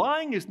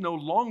 lying is no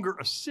longer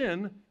a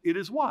sin. It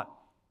is what?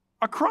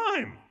 A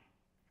crime.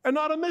 And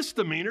not a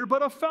misdemeanor,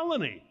 but a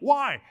felony.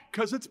 Why?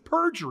 Because it's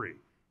perjury.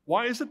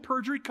 Why is it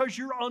perjury? Because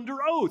you're under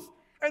oath.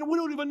 And we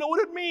don't even know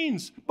what it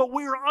means, but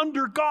we are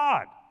under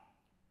God,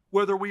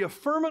 whether we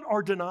affirm it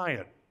or deny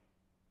it.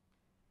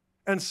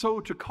 And so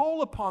to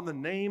call upon the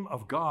name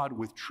of God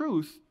with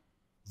truth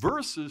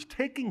versus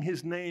taking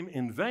his name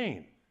in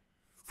vain,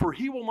 for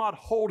he will not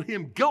hold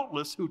him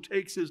guiltless who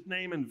takes his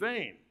name in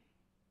vain.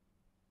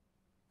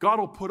 God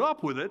will put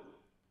up with it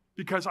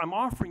because I'm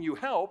offering you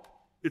help.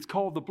 It's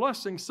called the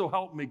blessing, so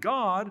help me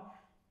God.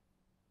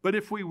 But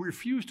if we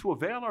refuse to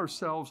avail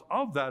ourselves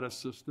of that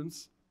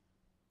assistance,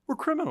 we're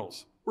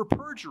criminals. were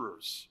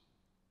perjurers.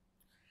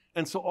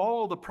 And so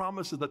all the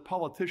promises that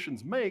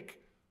politicians make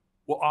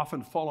will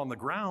often fall on the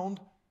ground,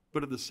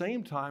 but at the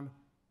same time,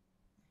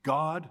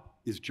 God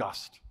is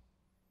just.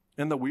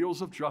 And the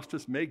wheels of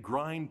justice may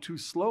grind too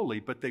slowly,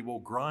 but they will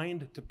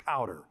grind to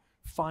powder,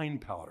 fine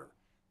powder.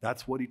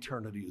 That's what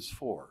eternity is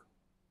for.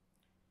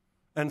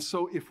 And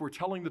so if we're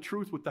telling the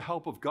truth with the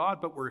help of God,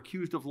 but we're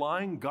accused of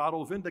lying, God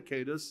will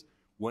vindicate us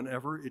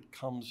whenever it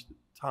comes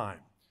time.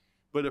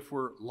 But if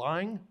we're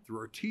lying through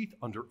our teeth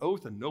under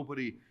oath and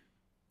nobody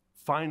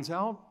finds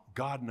out,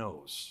 God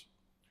knows.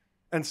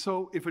 And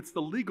so if it's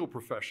the legal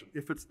profession,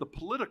 if it's the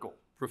political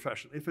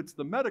profession, if it's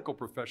the medical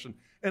profession,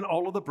 and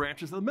all of the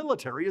branches of the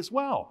military as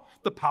well,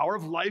 the power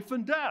of life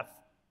and death.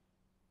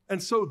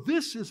 And so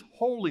this is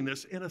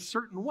holiness in a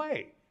certain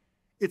way.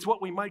 It's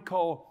what we might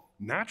call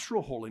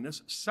natural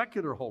holiness,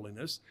 secular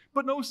holiness,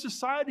 but no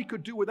society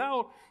could do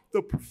without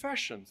the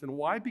professions. And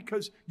why?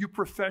 Because you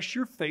profess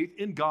your faith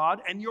in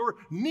God and your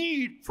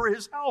need for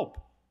his help.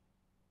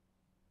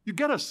 You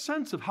get a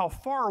sense of how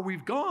far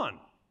we've gone.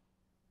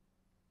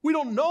 We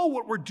don't know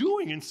what we're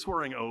doing in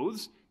swearing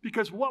oaths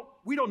because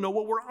we don't know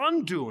what we're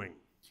undoing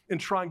in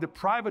trying to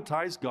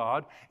privatize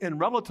God and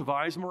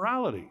relativize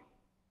morality.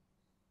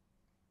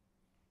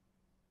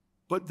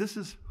 But this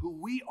is who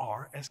we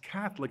are as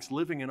Catholics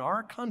living in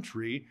our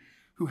country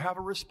who have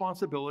a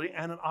responsibility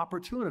and an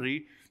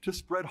opportunity to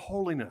spread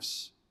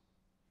holiness.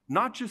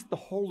 Not just the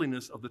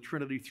holiness of the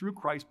Trinity through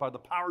Christ by the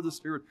power of the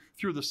Spirit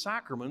through the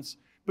sacraments,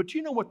 but do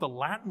you know what the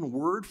Latin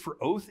word for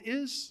oath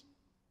is?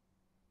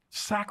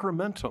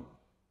 Sacramentum.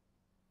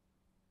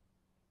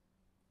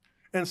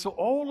 And so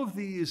all of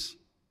these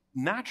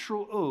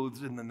natural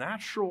oaths in the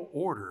natural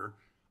order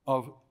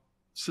of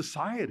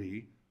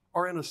society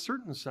are in a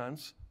certain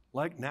sense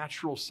like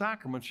natural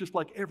sacraments, just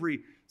like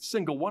every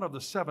single one of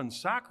the 7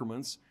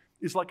 sacraments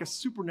is like a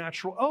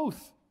supernatural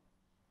oath.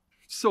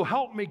 So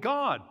help me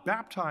God,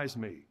 baptize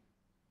me.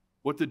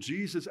 What did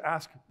Jesus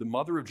ask the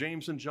mother of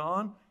James and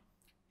John?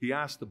 He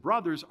asked the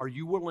brothers, are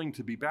you willing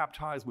to be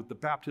baptized with the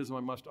baptism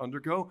I must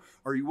undergo?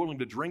 Are you willing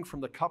to drink from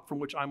the cup from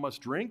which I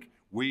must drink?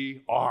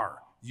 We are.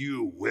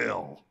 You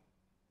will.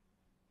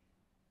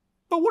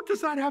 But what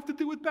does that have to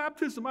do with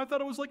baptism? I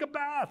thought it was like a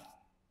bath.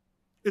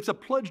 It's a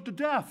pledge to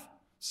death.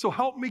 So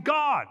help me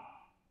God.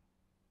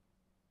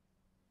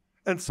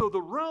 And so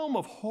the realm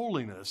of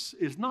holiness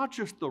is not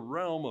just the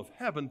realm of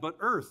heaven, but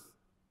earth.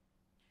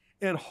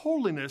 And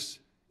holiness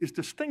is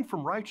distinct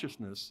from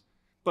righteousness,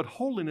 but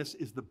holiness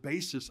is the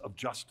basis of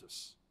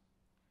justice.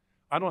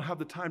 I don't have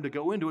the time to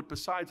go into it.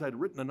 Besides, I'd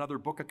written another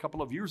book a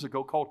couple of years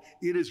ago called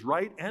It is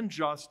Right and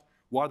Just,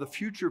 Why the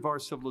Future of Our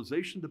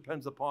Civilization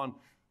Depends Upon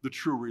the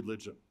True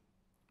Religion.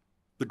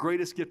 The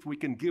greatest gift we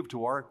can give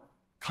to our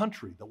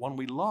country, the one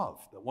we love,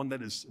 the one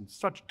that is in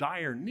such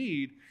dire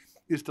need,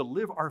 is to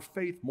live our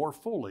faith more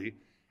fully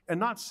and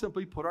not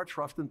simply put our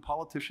trust in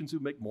politicians who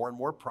make more and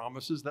more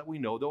promises that we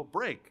know they'll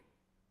break.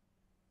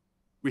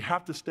 We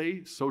have to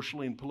stay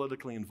socially and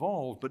politically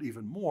involved, but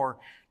even more,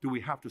 do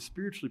we have to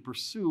spiritually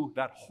pursue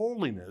that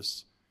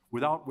holiness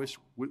without which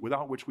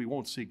we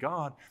won't see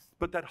God,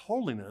 but that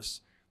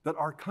holiness that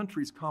our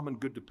country's common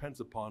good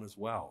depends upon as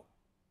well.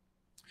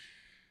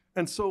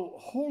 And so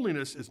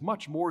holiness is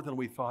much more than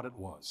we thought it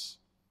was.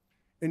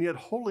 And yet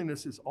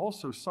holiness is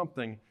also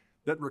something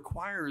that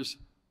requires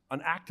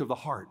an act of the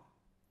heart.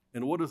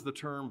 And what is the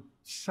term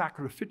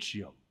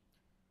sacrificium?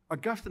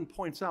 Augustine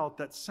points out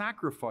that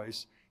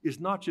sacrifice is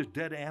not just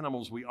dead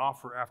animals we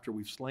offer after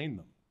we've slain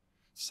them.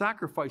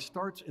 Sacrifice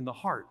starts in the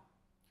heart.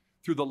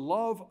 Through the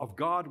love of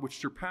God, which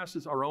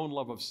surpasses our own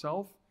love of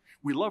self,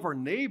 we love our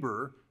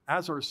neighbor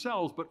as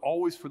ourselves, but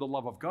always for the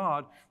love of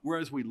God,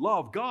 whereas we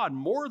love God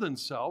more than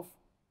self,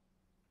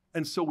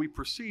 and so we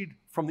proceed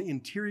from the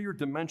interior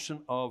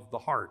dimension of the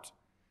heart.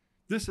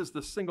 This is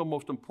the single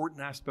most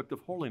important aspect of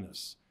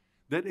holiness,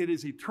 that it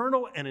is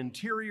eternal and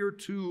interior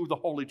to the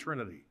Holy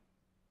Trinity.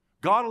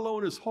 God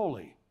alone is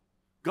holy.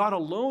 God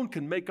alone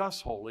can make us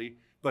holy,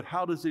 but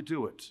how does he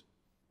do it?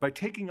 By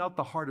taking out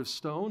the heart of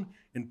stone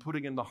and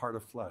putting in the heart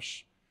of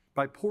flesh,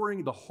 by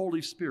pouring the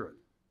Holy Spirit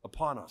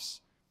upon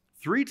us.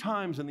 3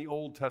 times in the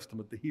Old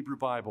Testament, the Hebrew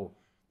Bible,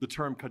 the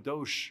term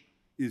kadosh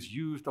is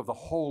used of the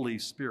Holy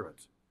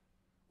Spirit.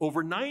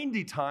 Over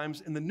 90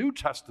 times in the New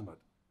Testament.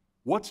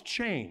 What's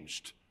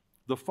changed?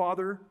 The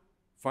Father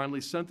finally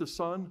sent the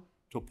Son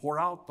to pour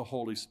out the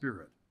Holy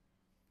Spirit.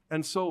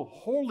 And so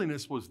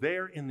holiness was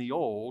there in the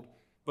old,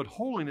 but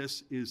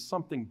holiness is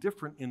something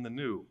different in the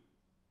new.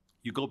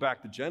 You go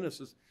back to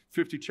Genesis,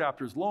 50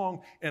 chapters long,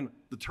 and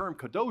the term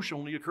kadosh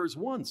only occurs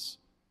once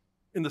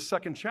in the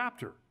 2nd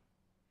chapter.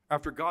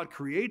 After God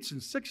creates in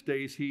 6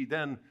 days, he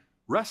then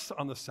rests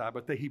on the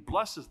Sabbath day. He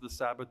blesses the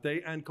Sabbath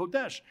day, and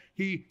kodesh,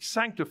 he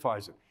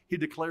sanctifies it. He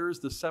declares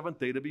the 7th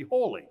day to be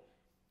holy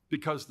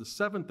because the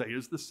 7th day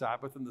is the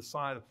Sabbath, and the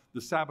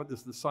Sabbath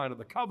is the sign of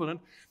the covenant.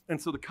 And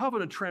so the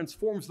covenant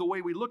transforms the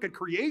way we look at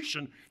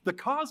creation. The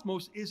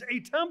cosmos is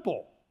a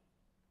temple.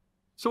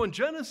 So in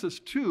Genesis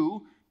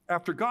 2,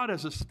 after God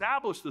has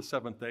established the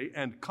 7th day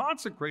and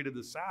consecrated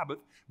the Sabbath,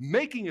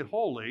 making it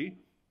holy,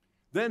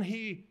 then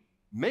he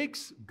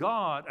makes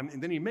God,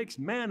 then he makes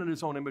man in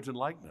his own image and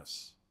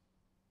likeness.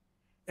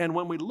 And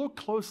when we look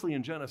closely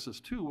in Genesis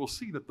 2, we'll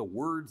see that the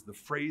words, the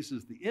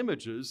phrases, the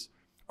images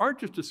aren't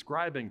just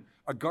describing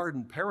a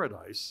garden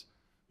paradise.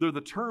 They're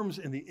the terms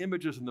and the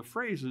images and the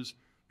phrases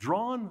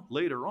drawn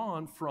later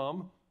on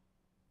from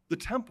the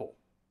temple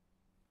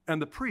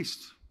and the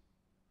priests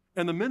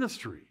and the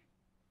ministry.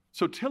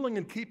 So tilling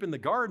and keeping the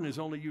garden is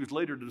only used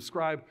later to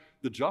describe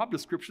the job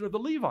description of the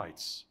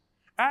Levites.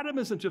 Adam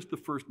isn't just the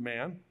first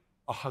man,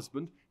 a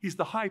husband. He's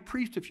the high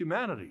priest of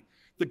humanity.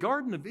 The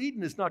Garden of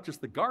Eden is not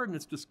just the garden,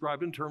 it's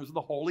described in terms of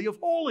the Holy of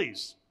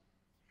Holies.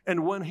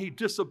 And when he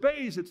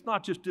disobeys, it's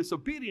not just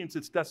disobedience,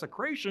 it's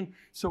desecration,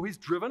 so he's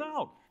driven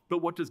out.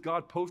 But what does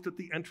God post at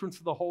the entrance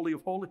of the Holy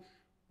of Holies?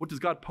 What does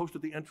God post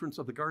at the entrance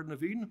of the Garden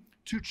of Eden?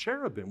 2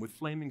 cherubim with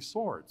flaming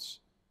swords.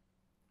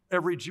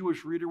 Every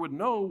Jewish reader would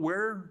know,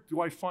 where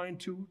do I find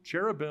 2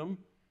 cherubim?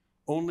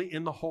 Only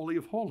in the Holy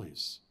of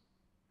Holies.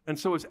 And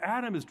so as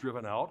Adam is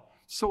driven out,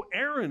 so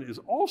Aaron is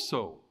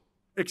also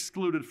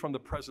excluded from the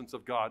presence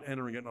of God,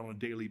 entering it on a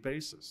daily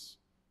basis.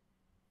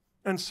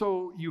 And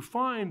so you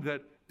find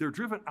that they're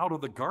driven out of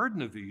the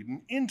Garden of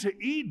Eden into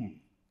Eden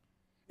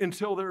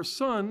until their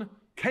son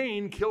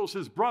Cain kills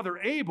his brother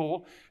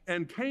Abel,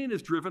 and Cain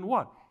is driven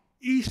what?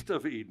 East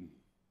of Eden.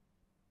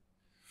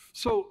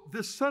 So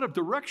this set of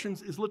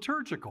directions is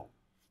liturgical.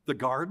 The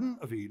Garden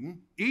of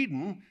Eden,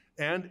 Eden,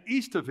 and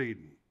east of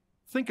Eden.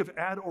 Think of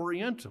ad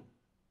orientem,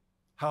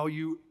 how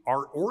you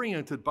are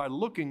oriented by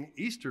looking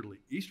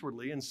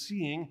eastwardly and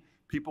seeing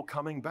people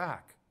coming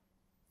back.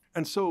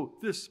 And so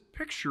this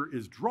picture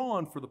is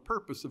drawn for the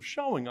purpose of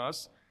showing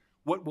us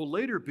what will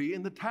later be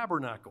in the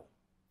tabernacle,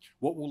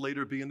 what will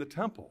later be in the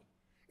temple.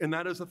 And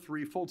that is a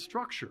threefold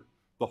structure: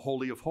 the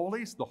Holy of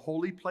Holies, the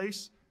holy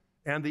place,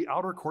 and the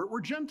outer court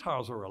where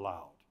Gentiles are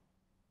allowed.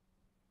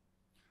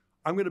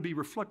 I'm going to be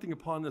reflecting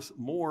upon this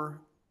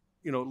more,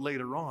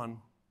 later on,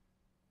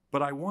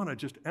 but I want to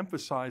just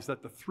emphasize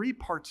that the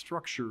 3-part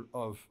structure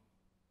of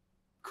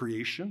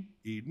creation,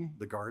 Eden,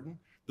 the garden,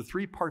 the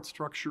 3-part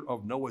structure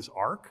of Noah's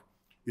Ark,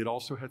 it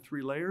also had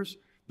 3 layers,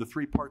 the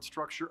 3-part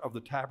structure of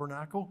the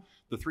tabernacle,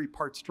 the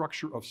 3-part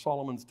structure of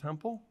Solomon's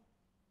temple,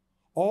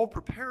 all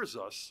prepares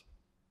us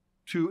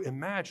to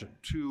imagine,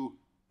 to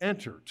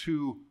enter,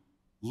 to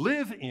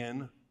live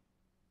in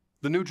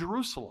the New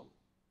Jerusalem.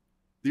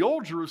 The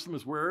Old Jerusalem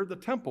is where the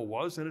temple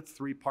was, and its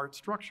 3-part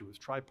structure was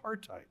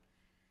tripartite.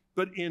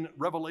 But in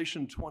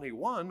Revelation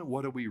 21,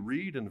 what do we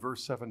read in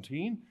verse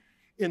 17?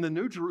 In the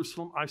New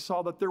Jerusalem, I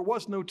saw that there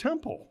was no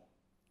temple.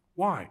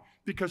 Why?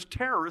 Because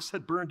terrorists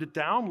had burned it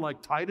down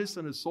like Titus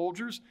and his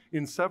soldiers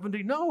in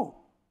 70? No.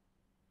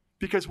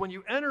 Because when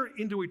you enter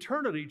into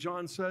eternity,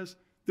 John says,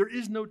 there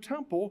is no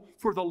temple,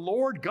 for the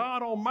Lord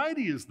God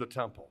Almighty is the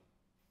temple,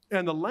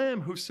 and the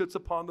Lamb who sits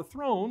upon the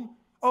throne,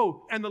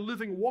 and the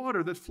living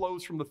water that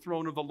flows from the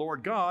throne of the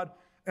Lord God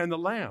and the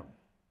Lamb.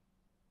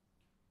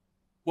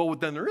 Well,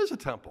 then there is a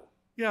temple.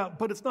 Yeah,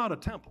 but it's not a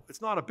temple.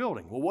 It's not a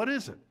building. Well, what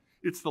is it?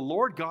 It's the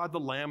Lord God, the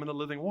Lamb, and the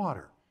living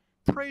water.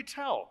 Pray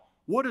tell,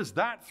 what is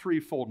that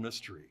threefold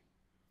mystery?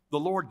 The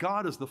Lord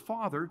God is the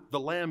Father, the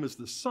Lamb is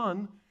the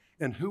Son,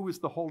 and who is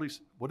the Holy?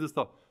 What is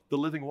the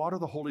living water?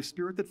 The Holy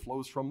Spirit that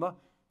flows from the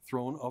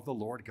throne of the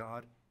Lord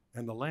God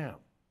and the Lamb.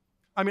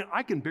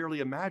 I can barely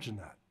imagine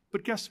that.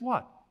 But guess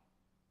what?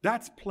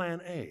 That's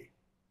plan A.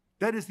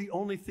 That is the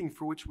only thing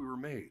for which we were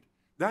made.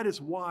 That is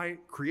why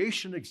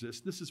creation exists.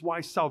 This is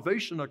why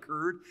salvation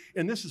occurred.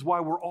 And this is why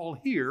we're all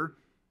here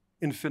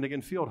in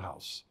Finnegan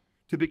Fieldhouse,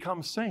 to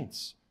become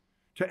saints,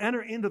 to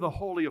enter into the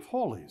Holy of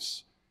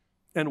Holies.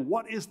 And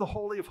what is the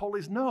Holy of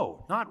Holies?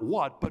 No, not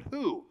what, but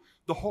who?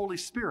 The Holy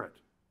Spirit.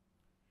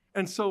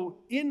 And so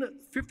in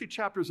 50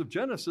 chapters of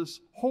Genesis,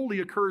 holy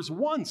occurs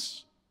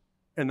once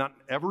and not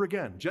ever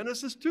again.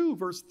 Genesis 2,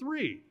 verse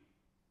 3.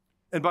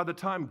 And by the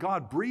time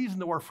God breathes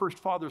into our first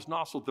father's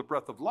nostrils the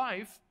breath of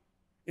life,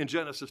 in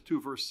Genesis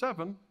 2, verse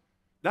 7,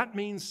 that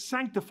means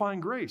sanctifying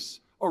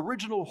grace,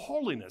 original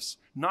holiness,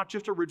 not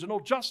just original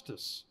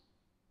justice.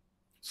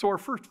 So our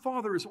first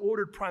father is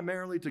ordered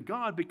primarily to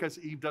God because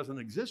Eve doesn't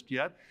exist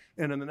yet.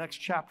 And in the next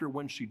chapter,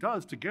 when she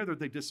does, together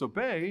they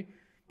disobey.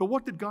 But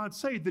what did God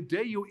say? The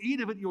day you eat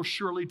of it, you'll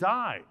surely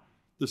die.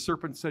 The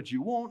serpent said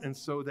you won't, and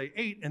so they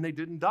ate, and they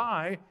didn't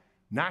die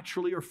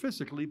naturally or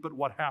physically. But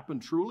what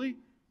happened truly?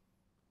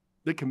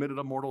 They committed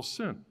a mortal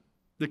sin.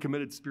 They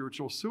committed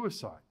spiritual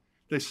suicide.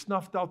 They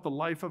snuffed out the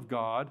life of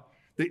God.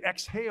 They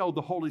exhaled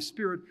the Holy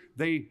Spirit.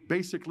 They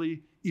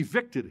basically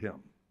evicted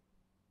him.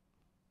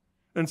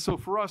 And so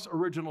for us,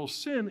 original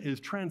sin is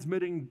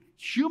transmitting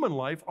human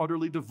life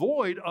utterly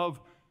devoid of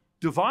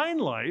divine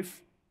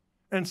life.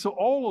 And so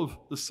all of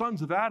the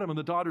sons of Adam and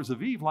the daughters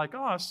of Eve, like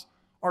us,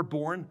 are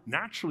born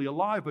naturally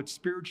alive, but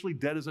spiritually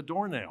dead as a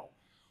doornail.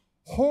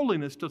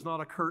 Holiness does not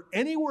occur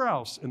anywhere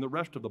else in the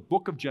rest of the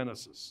book of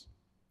Genesis.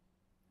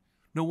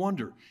 No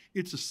wonder.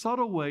 It's a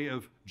subtle way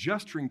of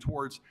gesturing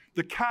towards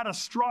the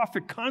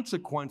catastrophic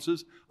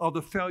consequences of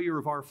the failure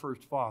of our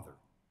first father.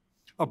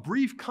 A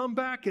brief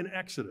comeback in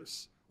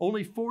Exodus,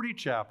 only 40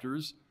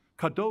 chapters,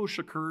 kadosh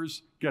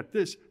occurs, get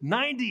this,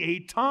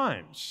 98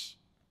 times.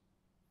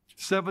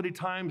 70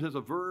 times as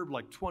a verb,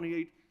 like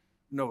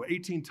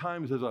 18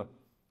 times as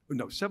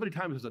 70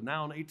 times as a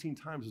noun, 18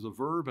 times as a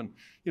verb. And,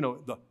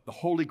 the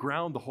holy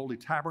ground, the holy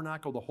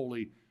tabernacle, the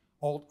holy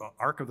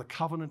Ark of the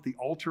Covenant, the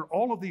altar,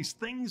 all of these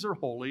things are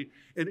holy,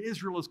 and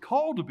Israel is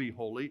called to be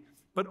holy,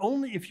 but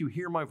only if you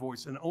hear my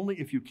voice and only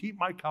if you keep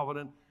my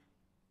covenant.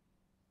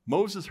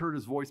 Moses heard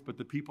his voice, but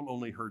the people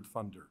only heard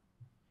thunder.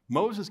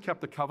 Moses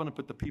kept the covenant,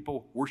 but the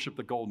people worshiped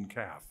the golden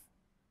calf.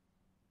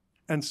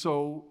 And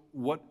so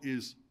what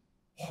is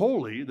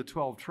holy, the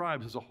 12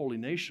 tribes, is a holy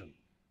nation.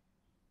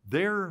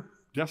 They're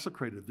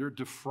desecrated, they're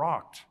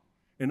defrocked,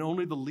 and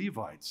only the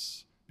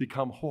Levites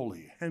become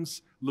holy.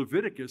 Hence,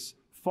 Leviticus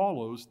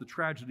follows the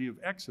tragedy of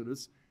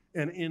Exodus,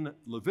 and in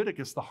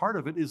Leviticus, the heart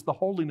of it is the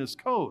holiness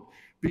code.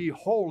 Be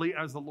holy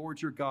as the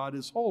Lord your God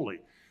is holy.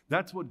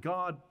 That's what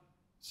God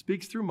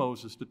speaks through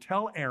Moses to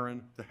tell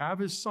Aaron to have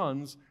his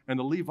sons and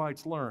the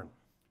Levites learn.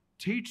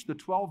 Teach the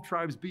 12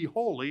 tribes be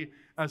holy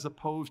as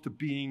opposed to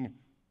being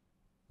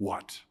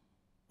what?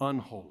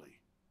 Unholy,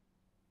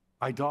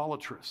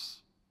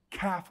 idolatrous,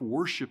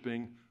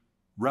 calf-worshiping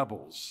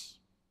rebels.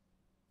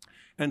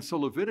 And so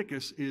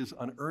Leviticus is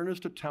an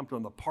earnest attempt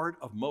on the part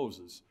of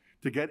Moses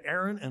to get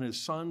Aaron and his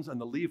sons and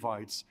the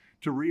Levites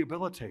to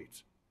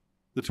rehabilitate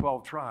the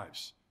 12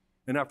 tribes.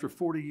 And after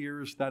 40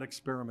 years, that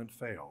experiment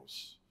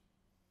fails.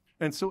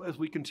 And so as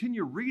we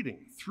continue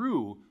reading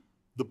through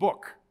the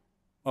books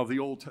of the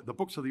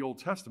Old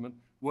Testament,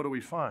 what do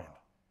we find?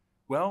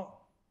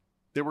 Well,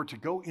 they were to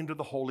go into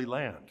the Holy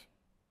Land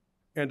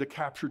and to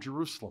capture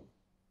Jerusalem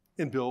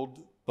and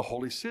build the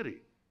holy city,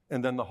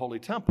 and then the holy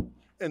temple,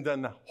 and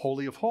then the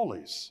Holy of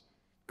Holies.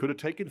 Could have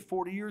taken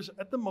 40 years.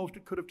 At the most,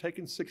 it could have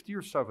taken 60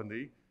 or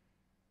 70.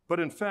 But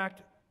in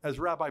fact, as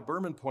Rabbi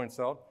Berman points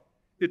out,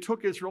 it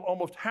took Israel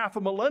almost half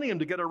a millennium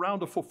to get around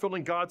to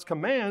fulfilling God's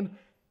command,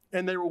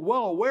 and they were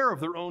well aware of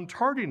their own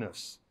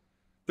tardiness.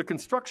 The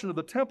construction of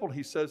the temple,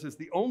 he says, is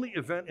the only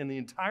event in the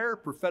entire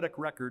prophetic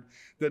record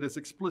that is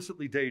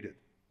explicitly dated.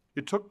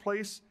 It took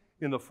place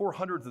in the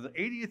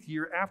 480th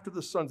year after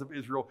the sons of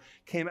Israel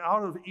came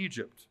out of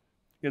Egypt,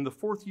 in the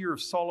 4th year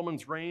of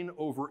Solomon's reign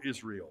over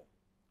Israel.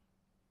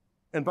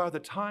 And by the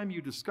time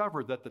you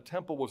discovered that the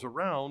temple was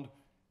around,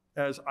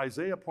 as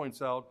Isaiah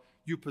points out,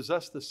 you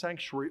possessed the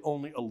sanctuary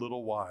only a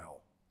little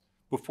while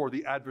before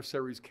the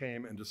adversaries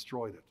came and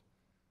destroyed it.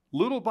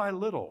 Little by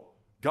little,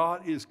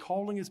 God is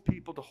calling his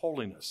people to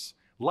holiness.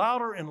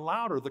 Louder and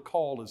louder the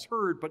call is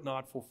heard but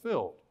not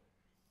fulfilled.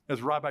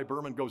 As Rabbi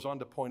Berman goes on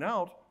to point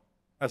out,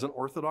 as an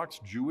Orthodox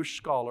Jewish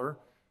scholar,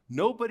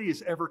 nobody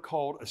is ever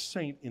called a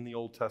saint in the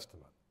Old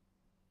Testament.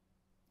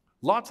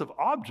 Lots of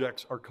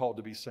objects are called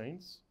to be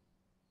saints,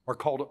 are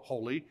called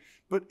holy,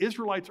 but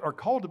Israelites are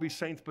called to be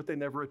saints, but they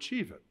never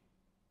achieve it.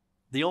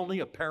 The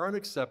only apparent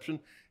exception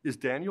is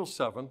Daniel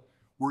 7,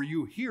 where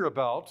you hear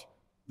about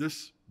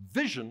this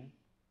vision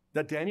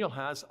that Daniel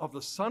has of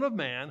the Son of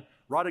Man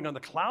riding on the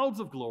clouds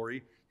of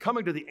glory,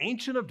 coming to the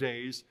Ancient of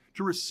Days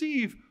to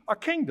receive a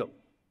kingdom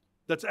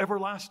that's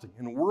everlasting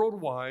and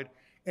worldwide.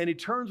 And he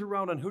turns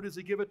around, and who does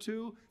he give it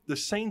to? The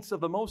saints of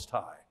the Most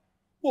High.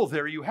 Well,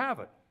 there you have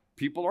it.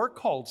 People are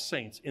called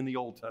saints in the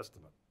Old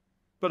Testament.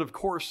 But of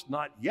course,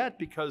 not yet,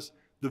 because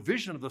the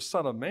vision of the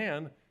Son of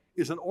Man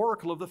is an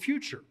oracle of the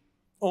future,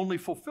 only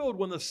fulfilled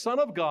when the Son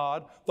of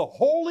God, the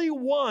Holy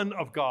One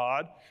of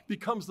God,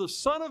 becomes the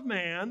Son of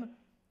Man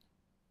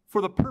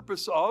for the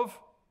purpose of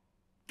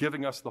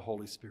giving us the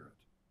Holy Spirit.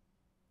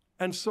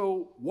 And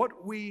so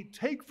what we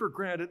take for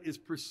granted is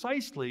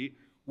precisely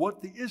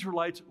what the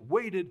Israelites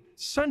waited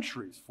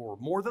centuries for,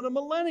 more than a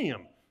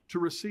millennium, to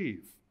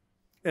receive.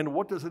 And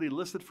what does it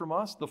elicit from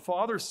us? The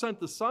Father sent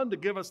the Son to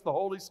give us the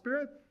Holy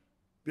Spirit.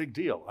 Big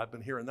deal. I've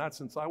been hearing that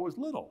since I was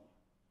little.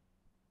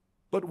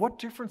 But what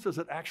difference does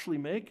it actually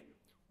make?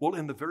 Well,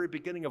 in the very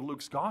beginning of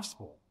Luke's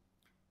gospel,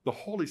 the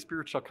Holy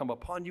Spirit shall come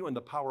upon you, and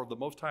the power of the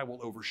Most High will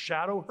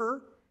overshadow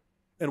her.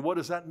 And what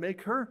does that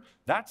make her?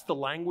 That's the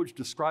language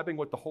describing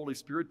what the Holy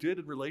Spirit did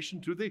in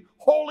relation to the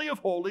Holy of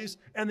Holies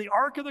and the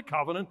Ark of the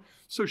Covenant.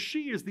 So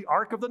she is the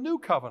Ark of the New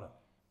Covenant.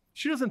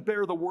 She doesn't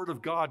bear the Word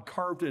of God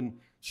carved in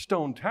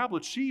stone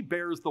tablets. She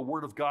bears the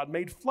Word of God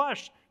made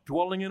flesh,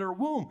 dwelling in her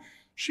womb.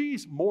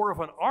 She's more of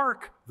an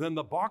ark than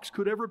the box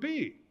could ever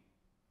be.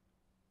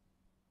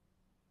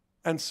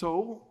 And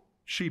so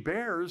she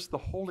bears the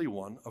Holy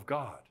One of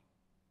God.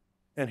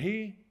 And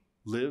he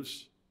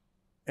lives,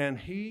 and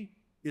he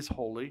is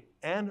holy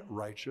and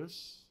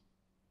righteous,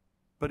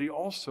 but he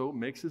also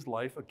makes his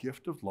life a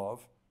gift of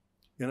love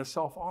in a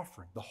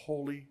self-offering, the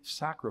holy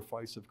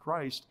sacrifice of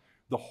Christ,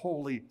 the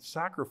holy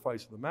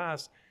sacrifice of the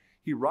Mass.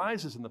 He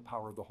rises in the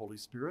power of the Holy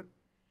Spirit.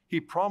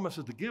 He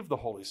promises to give the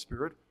Holy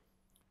Spirit.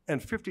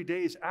 And 50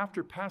 days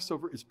after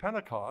Passover is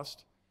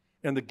Pentecost,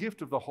 and the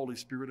gift of the Holy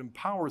Spirit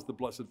empowers the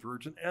Blessed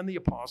Virgin and the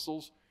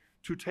apostles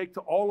to take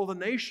to all of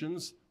the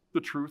nations the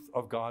truth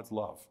of God's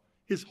love,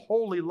 his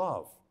holy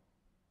love.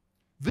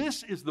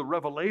 This is the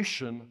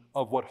revelation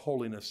of what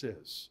holiness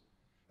is.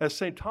 As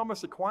St.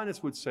 Thomas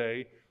Aquinas would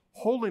say,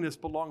 holiness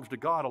belongs to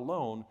God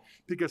alone,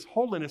 because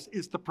holiness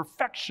is the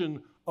perfection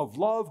of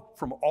love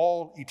from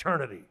all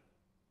eternity.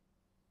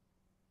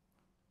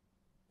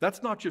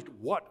 That's not just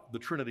what the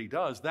Trinity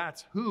does.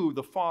 That's who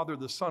the Father,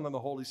 the Son, and the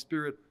Holy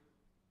Spirit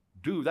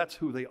do. That's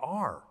who they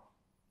are.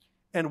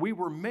 And we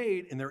were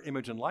made in their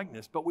image and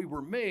likeness, but we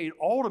were made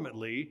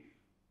ultimately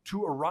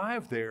to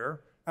arrive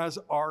there as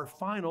our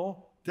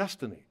final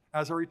destiny,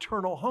 as our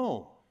eternal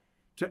home,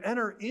 to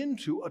enter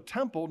into a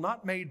temple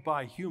not made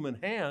by human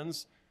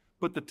hands,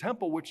 but the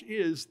temple which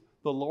is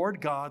the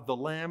Lord God, the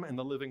Lamb, and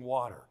the living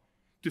water.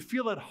 To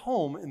feel at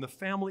home in the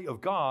family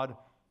of God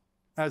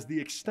as the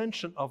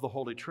extension of the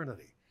Holy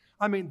Trinity.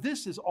 I mean,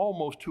 this is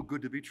almost too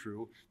good to be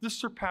true. This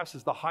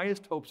surpasses the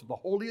highest hopes of the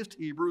holiest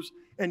Hebrews,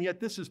 and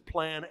yet this is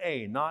plan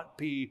A, not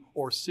B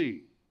or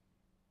C.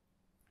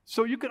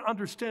 So you can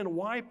understand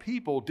why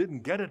people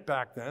didn't get it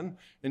back then,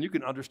 and you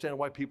can understand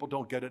why people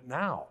don't get it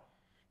now.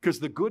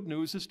 Because the good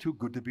news is too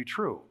good to be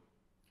true.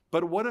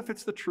 But what if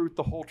it's the truth,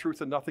 the whole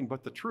truth, and nothing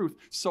but the truth?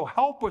 So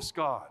help us,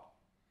 God.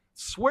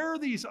 Swear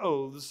these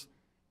oaths,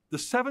 the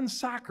 7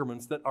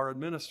 sacraments that are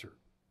administered.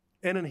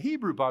 And in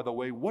Hebrew, by the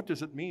way, what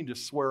does it mean to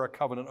swear a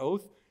covenant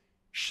oath?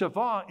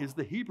 Shavah is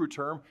the Hebrew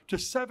term to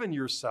seven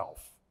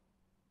yourself.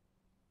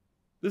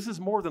 This is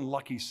more than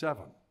lucky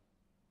 7.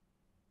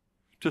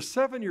 To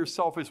seven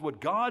yourself is what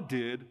God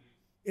did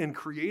in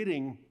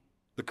creating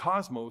the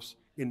cosmos,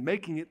 in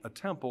making it a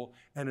temple,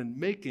 and in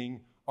making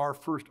our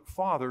first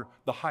father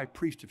the high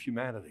priest of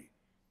humanity.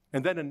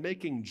 And then in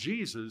making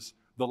Jesus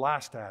the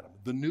last Adam,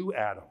 the new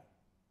Adam.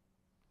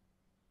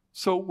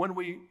 So when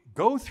we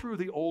go through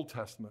the Old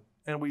Testament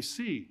and we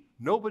see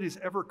nobody's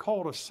ever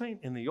called a saint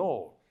in the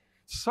Old,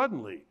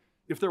 suddenly,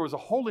 if there was a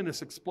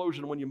holiness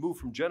explosion when you move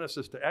from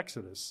Genesis to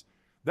Exodus,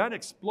 that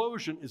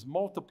explosion is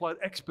multiplied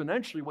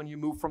exponentially when you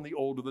move from the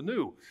old to the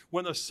new.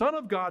 When the Son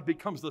of God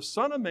becomes the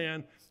Son of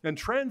Man and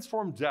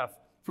transforms death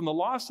from the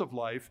loss of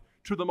life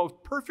to the most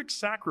perfect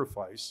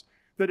sacrifice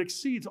that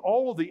exceeds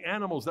all of the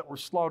animals that were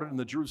slaughtered in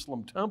the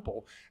Jerusalem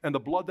temple and the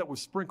blood that was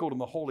sprinkled in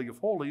the Holy of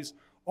Holies,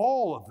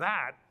 all of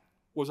that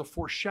was a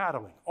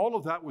foreshadowing. All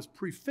of that was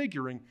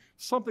prefiguring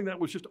something that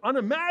was just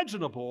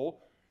unimaginable,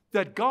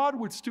 that God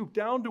would stoop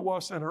down to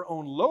us in her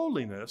own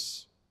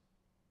lowliness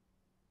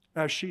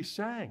as she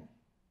sang.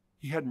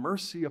 He had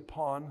mercy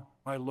upon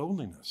my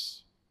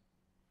lowliness.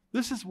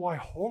 This is why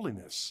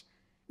holiness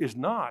is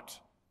not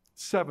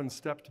 7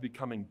 steps to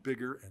becoming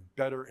bigger and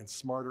better and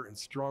smarter and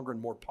stronger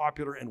and more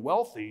popular and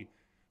wealthy.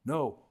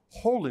 No,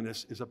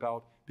 holiness is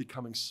about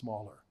becoming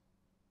smaller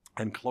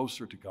and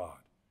closer to God,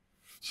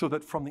 so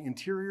that from the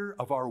interior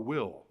of our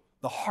will,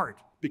 the heart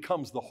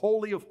becomes the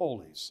Holy of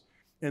Holies.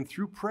 And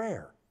through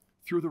prayer,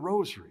 through the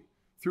rosary,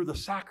 through the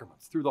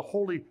sacraments, through the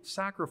holy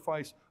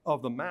sacrifice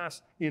of the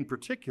Mass in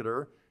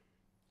particular.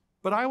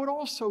 But I would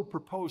also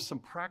propose some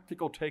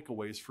practical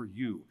takeaways for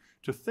you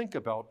to think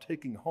about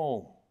taking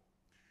home.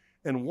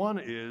 And one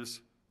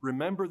is,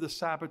 remember the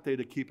Sabbath day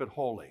to keep it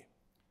holy.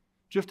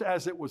 Just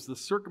as it was the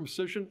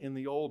circumcision in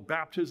the old,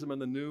 baptism in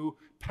the new,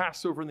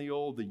 Passover in the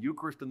old, the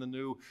Eucharist in the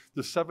new,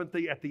 the 7th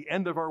day at the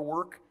end of our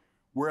work,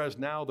 whereas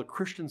now the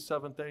Christian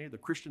 7th day, the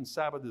Christian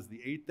Sabbath is the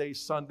 8th day,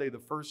 Sunday the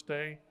 1st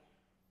day.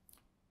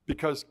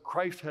 Because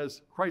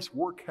Christ's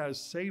work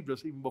has saved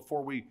us even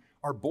before we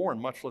are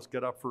born, much less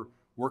get up for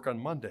work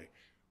on Monday.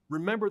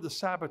 Remember the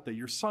Sabbath day,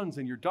 your sons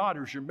and your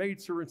daughters, your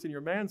maidservants and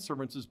your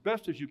manservants, as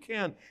best as you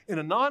can, in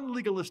a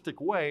non-legalistic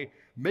way.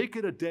 Make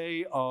it a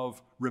day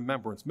of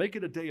remembrance. Make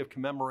it a day of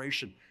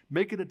commemoration.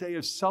 Make it a day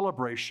of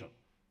celebration.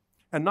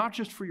 And not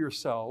just for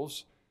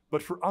yourselves,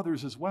 but for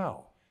others as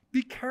well.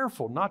 Be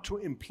careful not to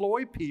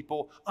employ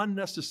people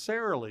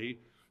unnecessarily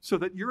so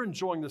that you're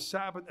enjoying the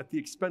Sabbath at the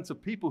expense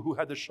of people who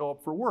had to show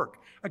up for work.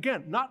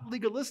 Again, not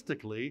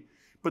legalistically,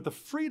 but the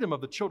freedom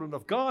of the children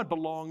of God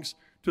belongs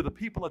to the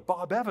people at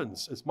Bob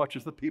Evans as much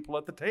as the people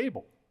at the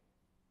table.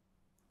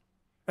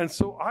 And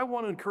so I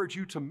want to encourage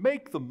you to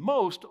make the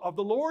most of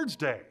the Lord's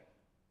Day.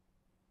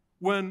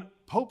 When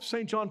Pope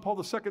St. John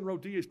Paul II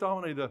wrote Dies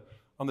Domini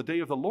on the day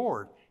of the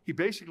Lord, he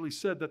basically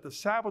said that the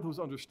Sabbath was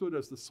understood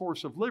as the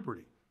source of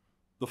liberty,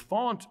 the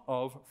font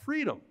of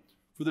freedom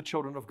for the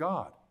children of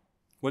God.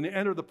 When they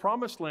entered the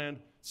Promised Land,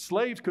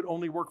 slaves could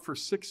only work for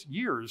 6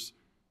 years.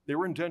 They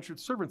were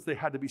indentured servants. They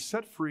had to be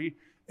set free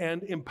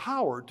and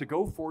empowered to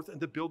go forth and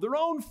to build their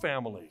own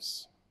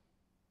families.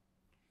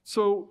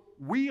 So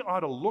we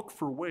ought to look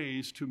for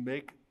ways to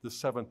make the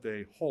 7th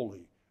day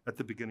holy at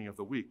the beginning of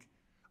the week.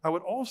 I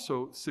would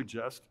also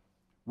suggest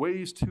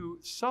ways to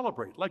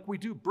celebrate, like we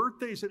do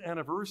birthdays and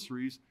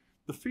anniversaries,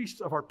 the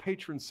feasts of our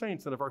patron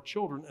saints and of our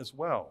children as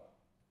well.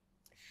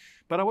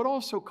 But I would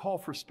also call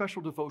for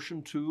special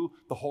devotion to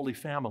the Holy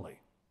Family,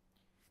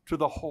 to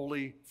the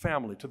Holy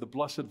Family, to the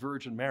Blessed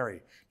Virgin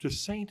Mary, to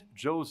Saint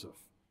Joseph,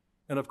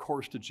 and of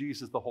course to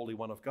Jesus, the Holy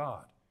One of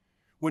God.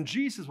 When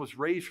Jesus was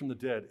raised from the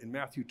dead in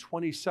Matthew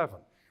 27,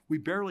 we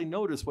barely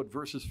notice what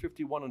verses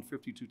 51 and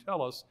 52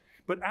 tell us,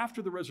 but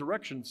after the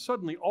resurrection,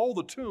 suddenly all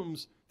the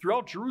tombs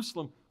throughout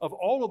Jerusalem of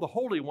all of the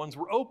holy ones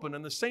were open,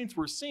 and the saints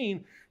were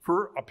seen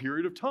for a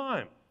period of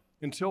time.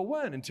 Until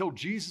when? Until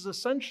Jesus'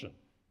 ascension.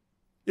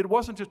 It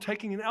wasn't just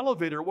taking an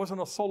elevator. It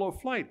wasn't a solo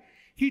flight.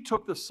 He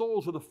took the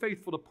souls of the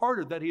faithful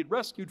departed that he had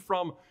rescued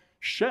from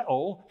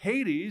Sheol,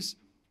 Hades,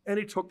 and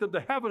he took them to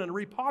heaven and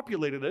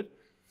repopulated it.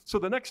 So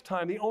the next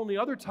time, the only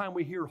other time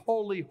we hear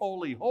holy,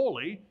 holy,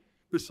 holy,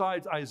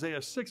 besides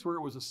Isaiah 6, where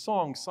it was a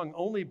song sung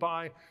only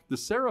by the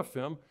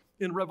seraphim,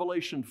 in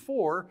Revelation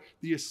 4,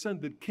 the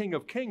ascended King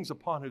of Kings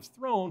upon his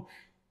throne,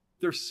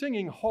 they're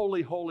singing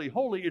holy, holy,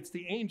 holy. It's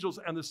the angels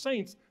and the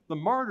saints, the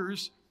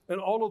martyrs, and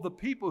all of the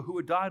people who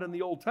had died in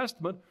the Old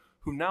Testament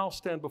who now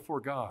stand before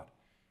God.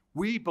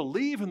 We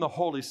believe in the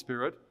Holy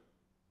Spirit,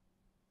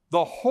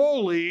 the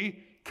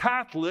Holy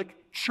Catholic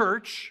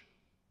Church,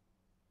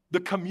 the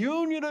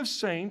communion of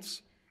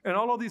saints, and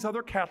all of these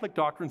other Catholic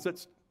doctrines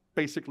that's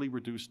basically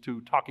reduced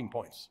to talking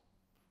points.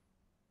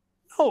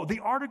 No, the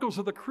articles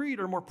of the creed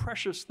are more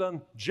precious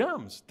than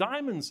gems,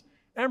 diamonds,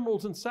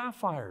 emeralds, and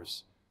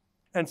sapphires.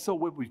 And so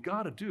what we've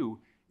got to do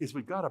is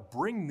we've got to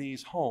bring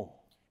these home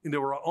into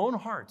our own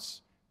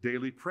hearts,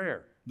 daily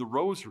prayer, the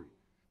rosary.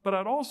 But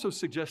I'd also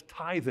suggest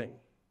tithing.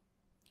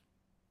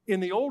 In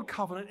the Old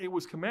Covenant, it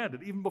was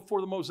commanded. Even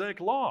before the Mosaic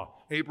Law,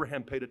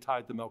 Abraham paid a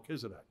tithe to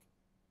Melchizedek.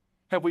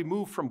 Have we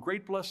moved from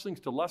great blessings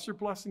to lesser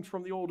blessings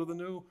from the old to the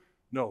new?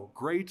 No,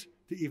 great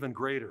to even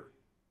greater.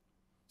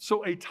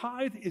 So a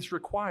tithe is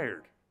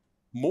required.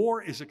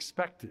 More is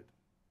expected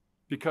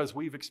because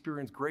we've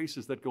experienced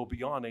graces that go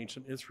beyond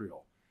ancient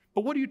Israel.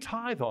 But what do you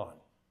tithe on?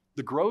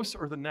 The gross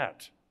or the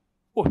net?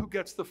 Well, who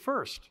gets the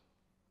first?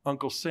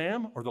 Uncle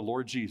Sam or the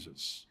Lord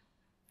Jesus?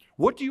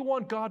 What do you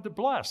want God to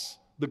bless?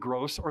 The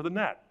gross or the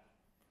net?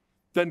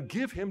 Then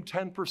give him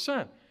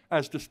 10%,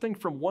 as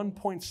distinct from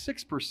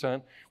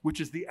 1.6%,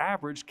 which is the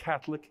average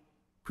Catholic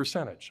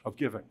percentage of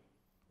giving.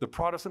 The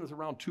Protestant is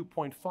around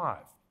 2.5,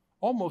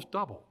 almost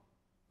double,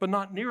 but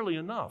not nearly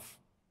enough.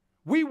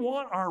 We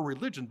want our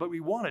religion, but we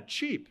want it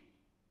cheap.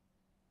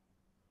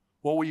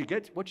 Well, you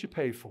get what you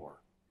pay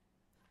for.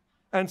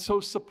 And so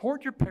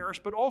support your parish,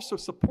 but also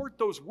support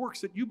those works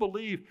that you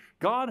believe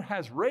God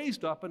has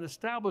raised up and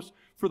established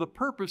for the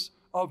purpose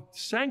of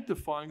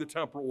sanctifying the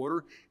temporal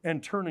order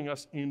and turning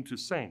us into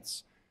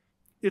saints.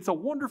 It's a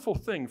wonderful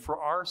thing for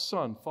our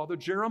son, Father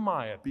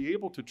Jeremiah, be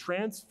able to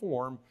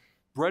transform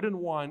bread and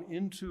wine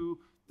into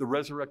the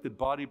resurrected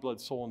body, blood,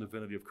 soul, and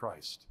divinity of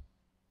Christ.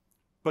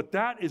 But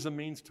that is a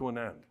means to an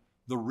end.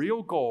 The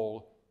real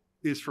goal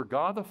is for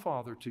God the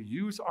Father to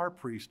use our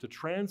priests to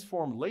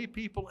transform lay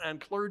people and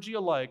clergy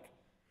alike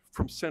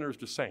from sinners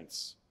to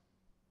saints.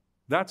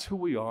 That's who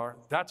we are.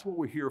 That's what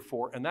we're here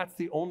for. And that's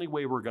the only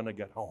way we're going to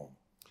get home.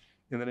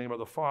 In the name of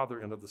the Father,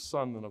 and of the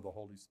Son, and of the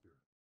Holy Spirit.